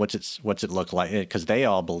 What's it look like? Because they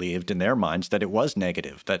all believed in their minds that it was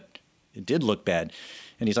negative, that it did look bad.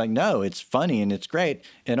 And he's like, no, it's funny and it's great.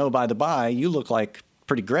 And oh, by the by, you look like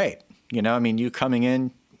pretty great. You know, I mean, you coming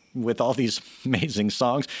in with all these amazing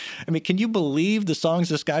songs. I mean, can you believe the songs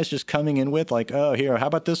this guy's just coming in with? Like, oh, here, how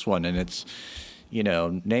about this one? And it's, you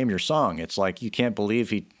know, name your song. It's like you can't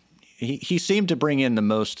believe he seemed to bring in the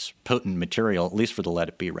most potent material, at least for the Let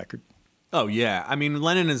It Be record. Oh, yeah. I mean,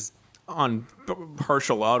 Lennon is on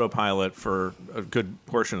partial autopilot for a good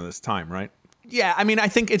portion of this time, right? Yeah, I mean, I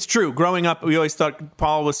think it's true. Growing up, we always thought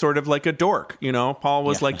Paul was sort of like a dork, you know? Paul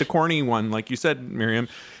was like the corny one, like you said, Miriam.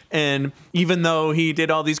 And even though he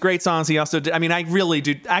did all these great songs, he also did, I mean, I really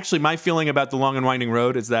do. Actually, my feeling about The Long and Winding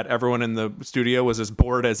Road is that everyone in the studio was as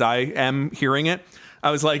bored as I am hearing it.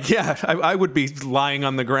 I was like, yeah, I would be lying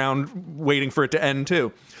on the ground waiting for it to end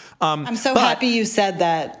too. I'm so happy you said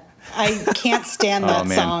that. I can't stand that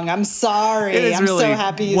song. I'm sorry. It is I'm really so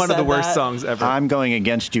happy you one said of the worst that. songs ever. I'm going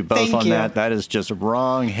against you both Thank on you. that. That is just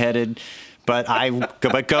wrong-headed. But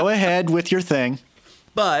go ahead with your thing.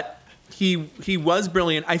 But he was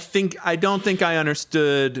brilliant. I don't think I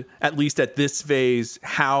understood, at least at this phase,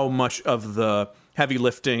 how much of the heavy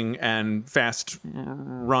lifting and fast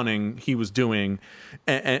running he was doing,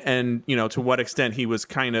 and you know, to what extent he was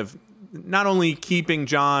kind of not only keeping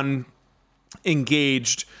John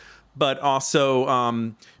engaged, but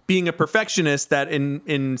also being a perfectionist that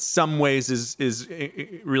in some ways is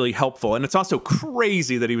really helpful. And it's also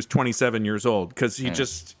crazy that he was 27 years old, because he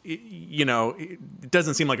just, you know, it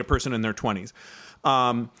doesn't seem like a person in their 20s.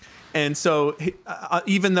 And so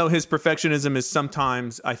even though his perfectionism is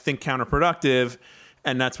sometimes, I think, counterproductive,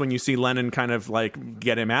 and that's when you see Lennon kind of like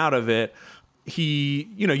get him out of it, you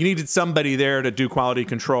needed somebody there to do quality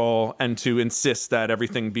control and to insist that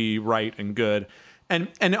everything be right and good.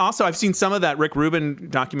 And also, I've seen some of that Rick Rubin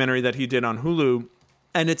documentary that he did on Hulu,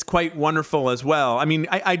 and it's quite wonderful as well. I mean,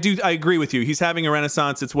 I agree with you. He's having a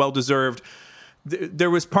renaissance. It's well-deserved. There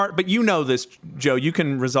was but you know this, Joe. You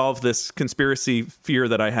can resolve this conspiracy fear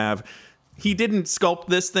that I have. He didn't sculpt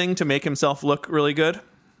this thing to make himself look really good.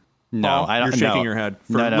 No, Paul, I don't. You're shaking no. your head.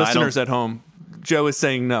 For No, listeners at home, Joe is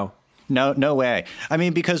saying no. No way. I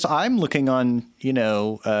mean, because I'm looking on,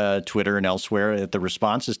 Twitter and elsewhere at the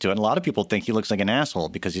responses to it. And a lot of people think he looks like an asshole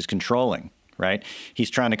because he's controlling, right? He's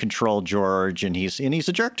trying to control George, and he's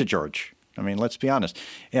a jerk to George. I mean, let's be honest.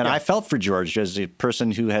 And I felt for George as a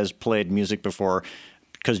person who has played music before,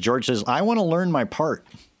 because George says, I want to learn my part.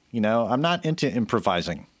 I'm not into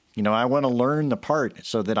improvising. I want to learn the part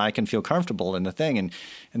so that I can feel comfortable in the thing. And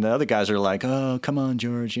the other guys are like, oh, come on,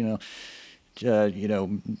 George,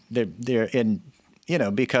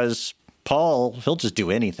 because Paul, he'll just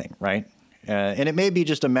do anything, right? And it may be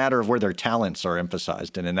just a matter of where their talents are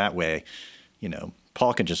emphasized. And in that way,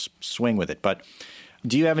 Paul can just swing with it. But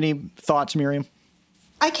do you have any thoughts, Miriam?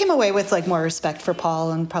 I came away with more respect for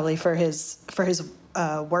Paul and probably for his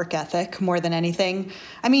work ethic more than anything.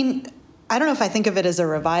 I mean, I don't know if I think of it as a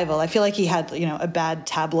revival. I feel like he had, a bad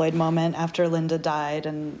tabloid moment after Linda died,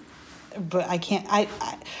 but I can't. I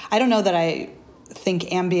don't know that I think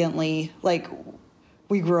ambiently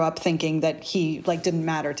we grew up thinking that he didn't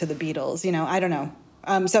matter to the Beatles. I don't know.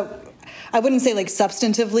 So I wouldn't say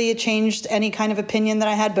substantively it changed any kind of opinion that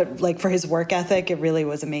I had, but for his work ethic, it really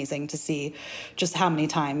was amazing to see just how many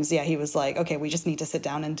times, he was like, okay, we just need to sit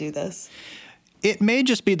down and do this. It may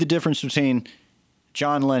just be the difference between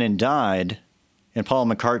John Lennon died and Paul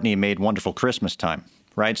McCartney made Wonderful Christmas Time,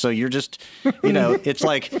 right? So you're just,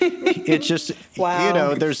 it's just,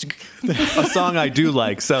 wow. There's a song I do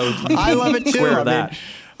like, so I love it too.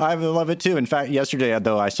 I love it too. In fact, yesterday,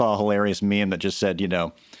 though, I saw a hilarious meme that just said,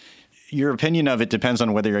 your opinion of it depends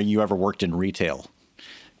on whether you ever worked in retail,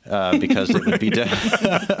 because it would be,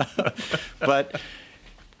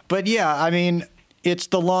 but yeah, I mean, it's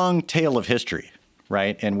the long tale of history.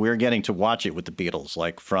 Right. And we're getting to watch it with the Beatles,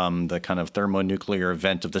 from the kind of thermonuclear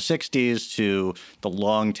event of the 60s to the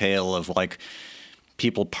long tail of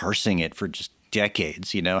people parsing it for just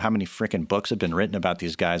decades. How many freaking books have been written about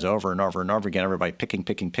these guys over and over and over again, everybody picking,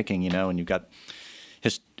 and you've got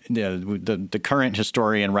the current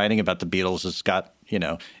historian writing about the Beatles has got,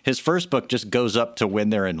 his first book just goes up to when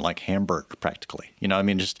they're in Hamburg practically.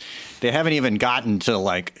 Just they haven't even gotten to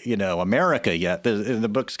America yet. The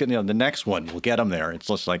book's the next one will get them there. It's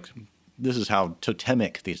just this is how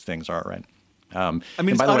totemic these things are, right?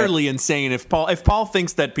 It's utterly insane. If Paul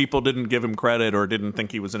thinks that people didn't give him credit or didn't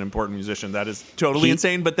think he was an important musician, that is totally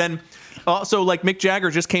insane. But then also, Mick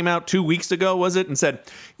Jagger just came out 2 weeks ago, was it, and said,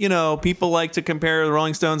 people like to compare the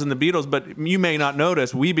Rolling Stones and the Beatles, but you may not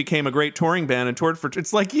notice we became a great touring band and toured for.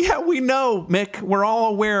 It's yeah, we know, Mick. We're all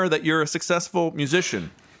aware that you're a successful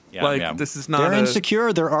musician. Yeah. This is not. They're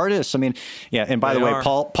insecure. They're artists. I mean, yeah. And by the way,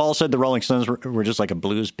 Paul said the Rolling Stones were just like a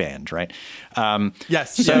blues band, right?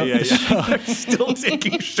 Yes. So, yeah. Still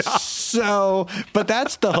taking shots. But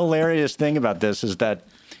that's the hilarious thing about this is that,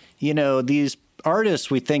 these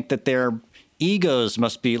artists, we think that their egos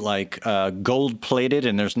must be gold plated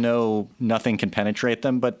and there's nothing can penetrate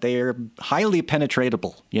them, but they are highly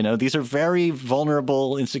penetratable. These are very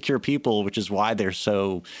vulnerable, insecure people, which is why they're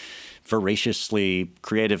so voraciously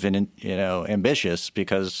creative and ambitious,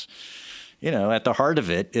 because at the heart of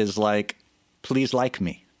it is please like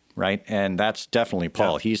me, right? And that's definitely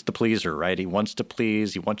Paul. Yeah. He's the pleaser, right? He wants to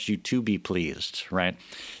please. He wants you to be pleased, right?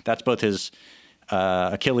 That's both his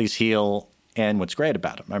Achilles heel and what's great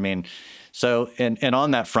about him. I mean, so and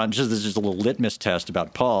on that front, this is just a little litmus test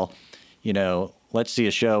about Paul. Let's see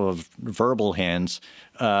a show of verbal hands.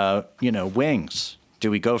 Wings. Do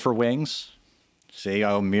we go for Wings? See,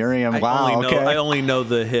 Miriam, wow, okay. I only know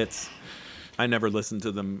the hits. I never listened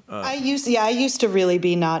to them. I used to really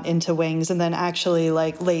be not into Wings, and then actually,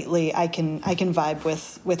 lately, I can vibe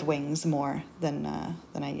with Wings more than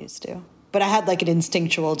I used to. But I had an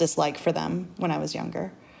instinctual dislike for them when I was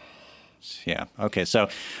younger. Yeah. Okay. So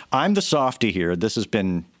I'm the softie here. This has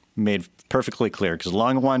been made perfectly clear because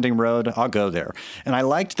Long and Winding Road, I'll go there. And I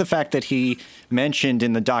liked the fact that he mentioned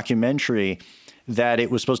in the documentary that it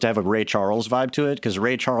was supposed to have a Ray Charles vibe to it, because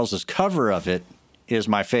Ray Charles's cover of it is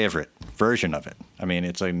my favorite version of it. I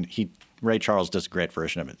mean, Ray Charles does a great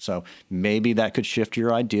version of it. So maybe that could shift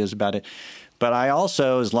your ideas about it. But I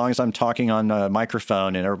also, as long as I'm talking on a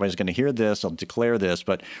microphone and everybody's going to hear this, I'll declare this.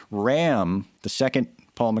 But Ram, the second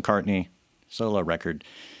Paul McCartney solo record,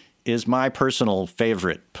 is my personal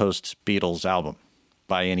favorite post-Beatles album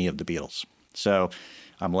by any of the Beatles. So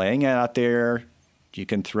I'm laying it out there. You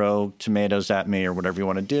can throw tomatoes at me or whatever you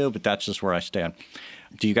want to do, but that's just where I stand.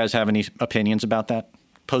 Do you guys have any opinions about that?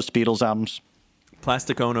 Post-Beatles albums?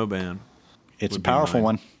 Plastic Ono Band. It's a powerful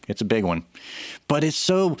one. It's a big one. But it's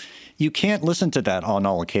so, you can't listen to that on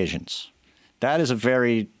all occasions. That is a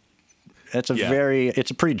very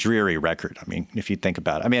it's a pretty dreary record. I mean, if you think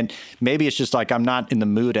about it. I mean, maybe it's just like I'm not in the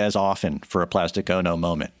mood as often for a Plastic Ono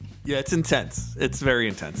moment. Yeah, it's intense. It's very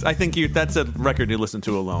intense. I think that's a record you listen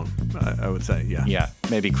to alone, I would say, yeah. Yeah,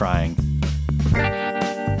 maybe crying.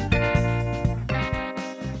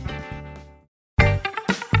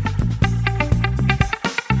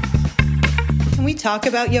 Can we talk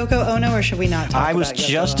about Yoko Ono, or should we not talk about Yoko Ono? I was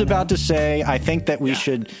just about to say, I think that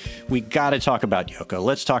we got to talk about Yoko.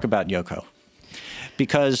 Let's talk about Yoko.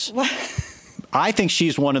 Because I think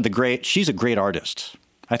she's she's a great artist.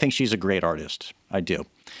 I think she's a great artist. I do.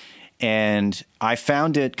 And I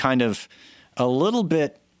found it kind of a little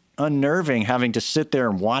bit unnerving having to sit there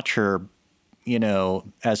and watch her, you know,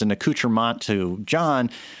 as an accoutrement to John,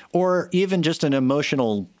 or even just an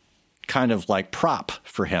emotional kind of like prop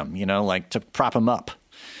for him, you know, like to prop him up,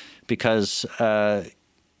 because doesn't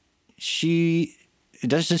she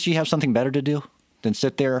have something better to do than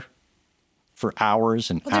sit there for hours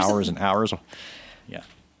and hours and hours? Yeah.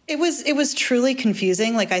 It was truly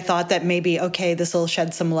confusing. Like, I thought that maybe, okay, this will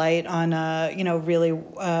shed some light on, really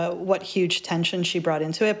what huge tension she brought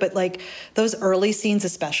into it. But like those early scenes,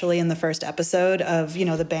 especially in the first episode of, you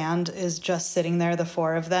know, the band is just sitting there, the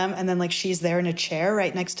four of them. And then like she's there in a chair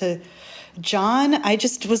right next to John. I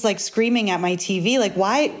just was like screaming at my TV, like,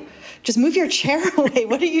 why? Just move your chair away.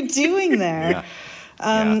 What are you doing there? Yeah.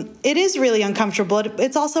 It is really uncomfortable.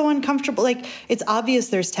 It's also uncomfortable. Like, it's obvious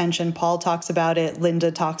there's tension. Paul talks about it.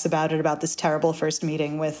 Linda talks about it, about this terrible first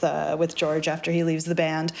meeting with George after he leaves the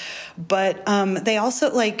band. But they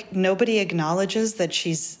also, like, nobody acknowledges that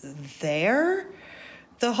she's there.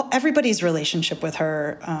 Everybody's relationship with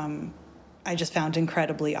her, I just found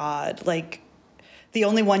incredibly odd. Like, the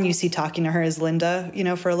only one you see talking to her is Linda, you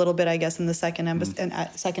know, for a little bit, I guess, in the second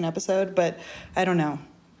episode. But I don't know.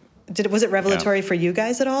 Was it revelatory for you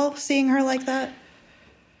guys at all, seeing her like that?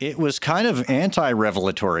 It was kind of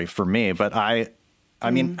anti-revelatory for me, but I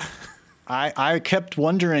mean, I kept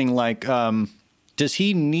wondering, like, does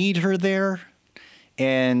he need her there?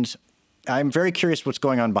 And I'm very curious what's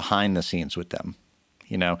going on behind the scenes with them,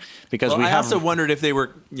 you know, because I also wondered if they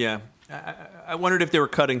were, I wondered if they were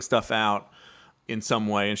cutting stuff out in some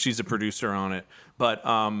way, and she's a producer on it. But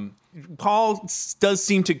Paul does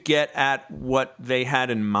seem to get at what they had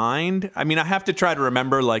in mind. I mean, I have to try to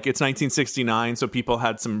remember, like, it's 1969, so people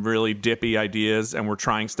had some really dippy ideas and were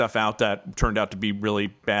trying stuff out that turned out to be really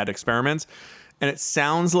bad experiments. And it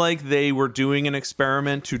sounds like they were doing an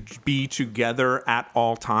experiment to be together at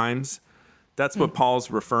all times. That's what Paul's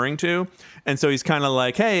referring to. And so he's kind of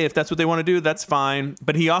like, hey, if that's what they want to do, that's fine.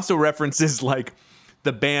 But he also references, like,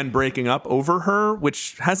 the band breaking up over her,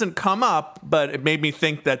 which hasn't come up, but it made me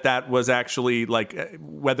think that was actually, like,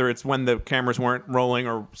 whether it's when the cameras weren't rolling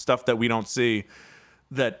or stuff that we don't see,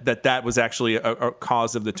 that was actually a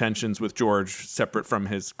cause of the tensions with George, separate from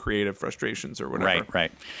his creative frustrations or whatever.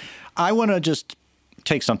 Right. I want to just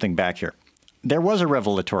take something back here. There was a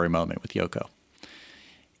revelatory moment with Yoko.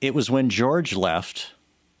 It was when George left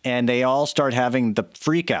and they all start having the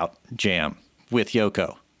freak out jam with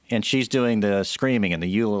Yoko. And she's doing the screaming and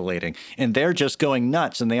the ululating, and they're just going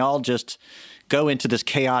nuts, and they all just go into this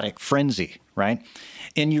chaotic frenzy, right?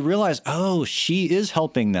 And you realize, oh, she is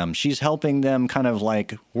helping them. She's helping them kind of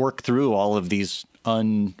like work through all of these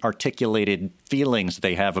unarticulated feelings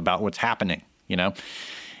they have about what's happening, you know?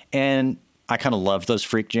 And I kind of love those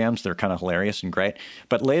freak jams. They're kind of hilarious and great.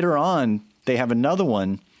 But later on, they have another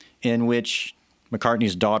one in which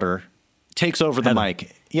McCartney's daughter takes over the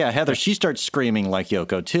mic. Yeah, Heather, she starts screaming like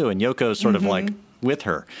Yoko, too, and Yoko's sort of like with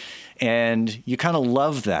her. And you kind of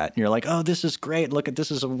love that. And you're like, oh, this is great. Look,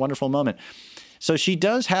 this is a wonderful moment. So she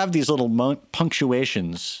does have these little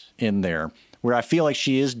punctuations in there where I feel like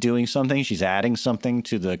she is doing something. She's adding something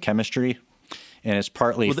to the chemistry, and it's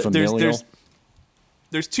partly familial.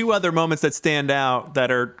 There's two other moments that stand out that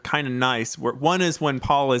are kind of nice. One is when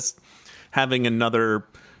Paul is having another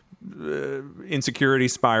insecurity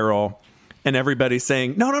spiral, and everybody's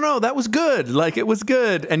saying, no, that was good. Like, it was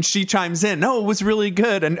good. And she chimes in, no, it was really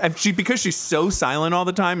good. And because she's so silent all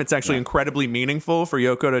the time, it's actually incredibly meaningful for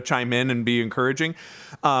Yoko to chime in and be encouraging.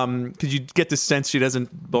 Because you get the sense she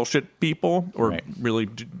doesn't bullshit people or really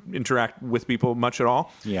interact with people much at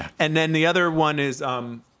all. Yeah. And then the other one is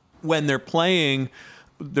when they're playing,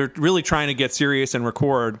 they're really trying to get serious and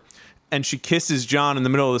record. And she kisses John in the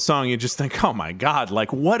middle of the song. You just think, oh, my God,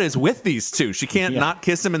 like, what is with these two? She can't not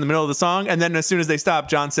kiss him in the middle of the song. And then as soon as they stop,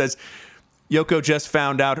 John says, Yoko just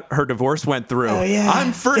found out her divorce went through. Oh, yeah.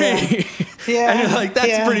 I'm free. Yeah. And you're like,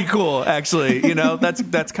 that's pretty cool, actually. You know,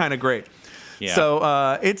 that's kind of great. Yeah.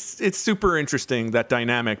 So it's super interesting, that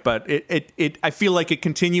dynamic, but it I feel like it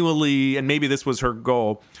continually, and maybe this was her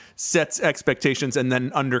goal, sets expectations and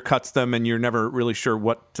then undercuts them, and you're never really sure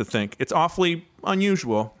what to think. It's awfully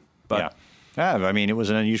unusual, but I mean, it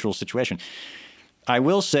was an unusual situation. I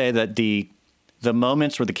will say that the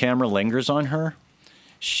moments where the camera lingers on her,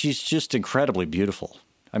 she's just incredibly beautiful.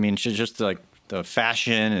 I mean, she's just like the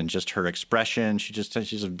fashion and just her expression.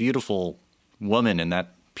 She's a beautiful woman in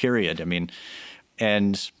that period. I mean,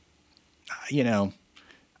 and, you know,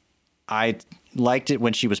 I liked it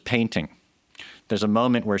when she was painting. There's a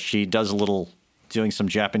moment where she does doing some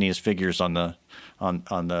Japanese figures on the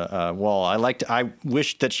wall. I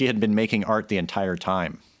wished that she had been making art the entire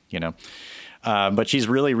time, you know. But she's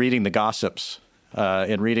really reading the gossips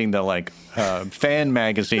and reading the fan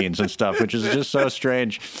magazines and stuff, which is just so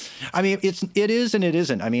strange. I mean, it is and it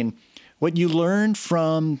isn't. I mean, what you learn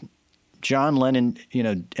from John Lennon, you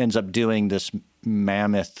know, ends up doing this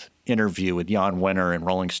mammoth interview with Jan Wenner in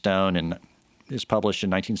Rolling Stone, and it's published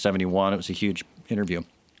in 1971. It was a huge interview.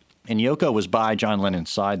 And Yoko was by John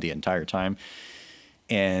Lennon's side the entire time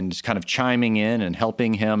and kind of chiming in and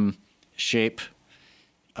helping him shape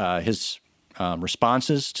his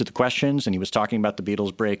responses to the questions. And he was talking about the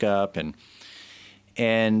Beatles breakup.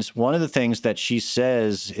 And one of the things that she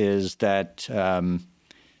says is that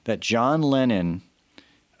that John Lennon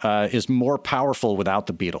is more powerful without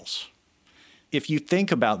the Beatles. If you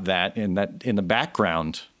think about that in the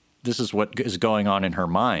background, this is what is going on in her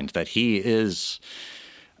mind, that he is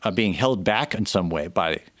being held back in some way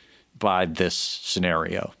by this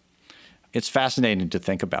scenario. It's fascinating to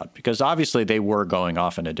think about because obviously they were going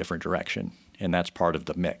off in a different direction, and that's part of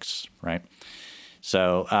the mix, right?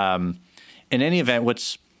 So in any event,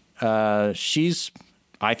 she's,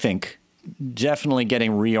 I think, definitely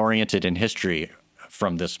getting reoriented in history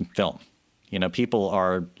from this film. You know, people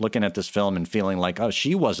are looking at this film and feeling like, oh,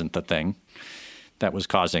 she wasn't the thing that was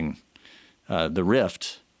causing the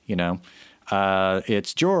rift, you know.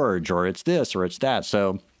 It's George, or it's this, or it's that.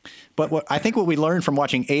 So, but I think what we learned from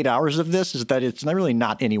watching 8 hours of this is that it's really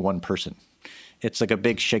not any one person. It's like a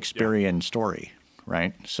big Shakespearean story,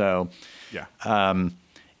 right? So, and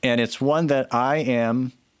it's one that I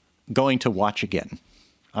am going to watch again.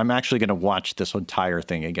 I'm actually going to watch this entire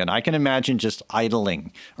thing again. I can imagine just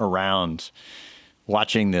idling around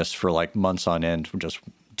watching this for like months on end, just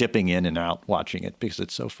dipping in and out watching it because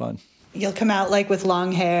it's so fun. You'll come out like with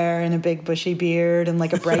long hair and a big bushy beard and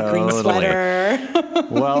like a bright green sweater.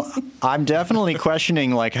 Well, I'm definitely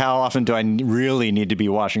questioning like how often do I really need to be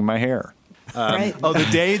washing my hair? Right. Oh,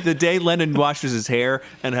 the day Lennon washes his hair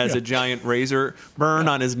and has a giant razor burn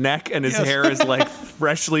on his neck and his hair is like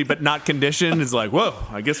freshly but not conditioned, is like, whoa,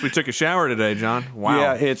 I guess we took a shower today, John. Wow.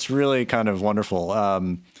 Yeah, it's really kind of wonderful.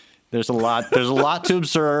 There's a lot to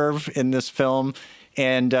observe in this film,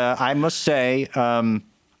 and I must say,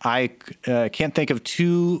 I can't think of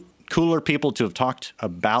two cooler people to have talked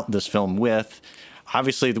about this film with.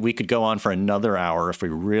 Obviously, we could go on for another hour if we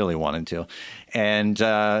really wanted to. And,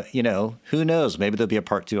 you know, who knows? Maybe there'll be a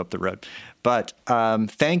part 2 up the road. But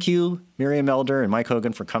thank you, Miriam Elder and Mike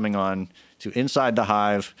Hogan, for coming on to Inside the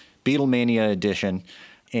Hive, Beatlemania edition.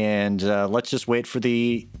 And let's just wait for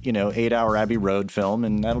the, 8-hour Abbey Road film,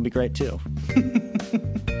 and that'll be great, too.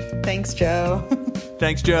 Thanks, Joe.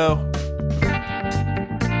 Thanks, Joe.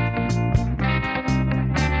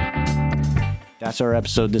 That's our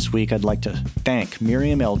episode this week. I'd like to thank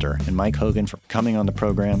Miriam Elder and Mike Hogan for coming on the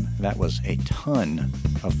program. That was a ton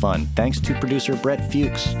of fun. Thanks to producer Brett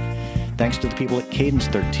Fuchs. Thanks to the people at Cadence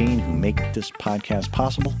 13 who make this podcast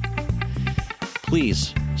possible.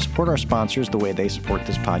 Please support our sponsors the way they support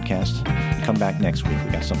this podcast. Come back next week.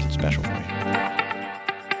 We got something special for you.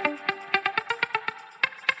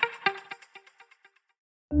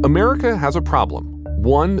 America has a problem,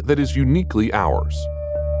 one that is uniquely ours.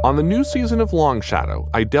 On the new season of Long Shadow,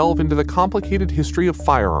 I delve into the complicated history of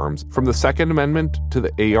firearms from the Second Amendment to the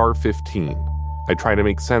AR-15. I try to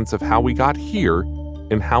make sense of how we got here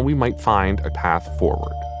and how we might find a path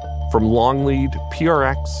forward. From Longlead,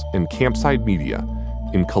 PRX, and Campside Media,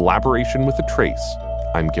 in collaboration with The Trace,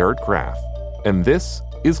 I'm Garrett Graff, and this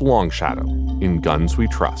is Long Shadow, in Guns We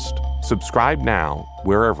Trust. Subscribe now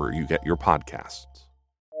wherever you get your podcasts.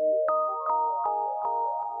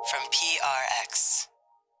 From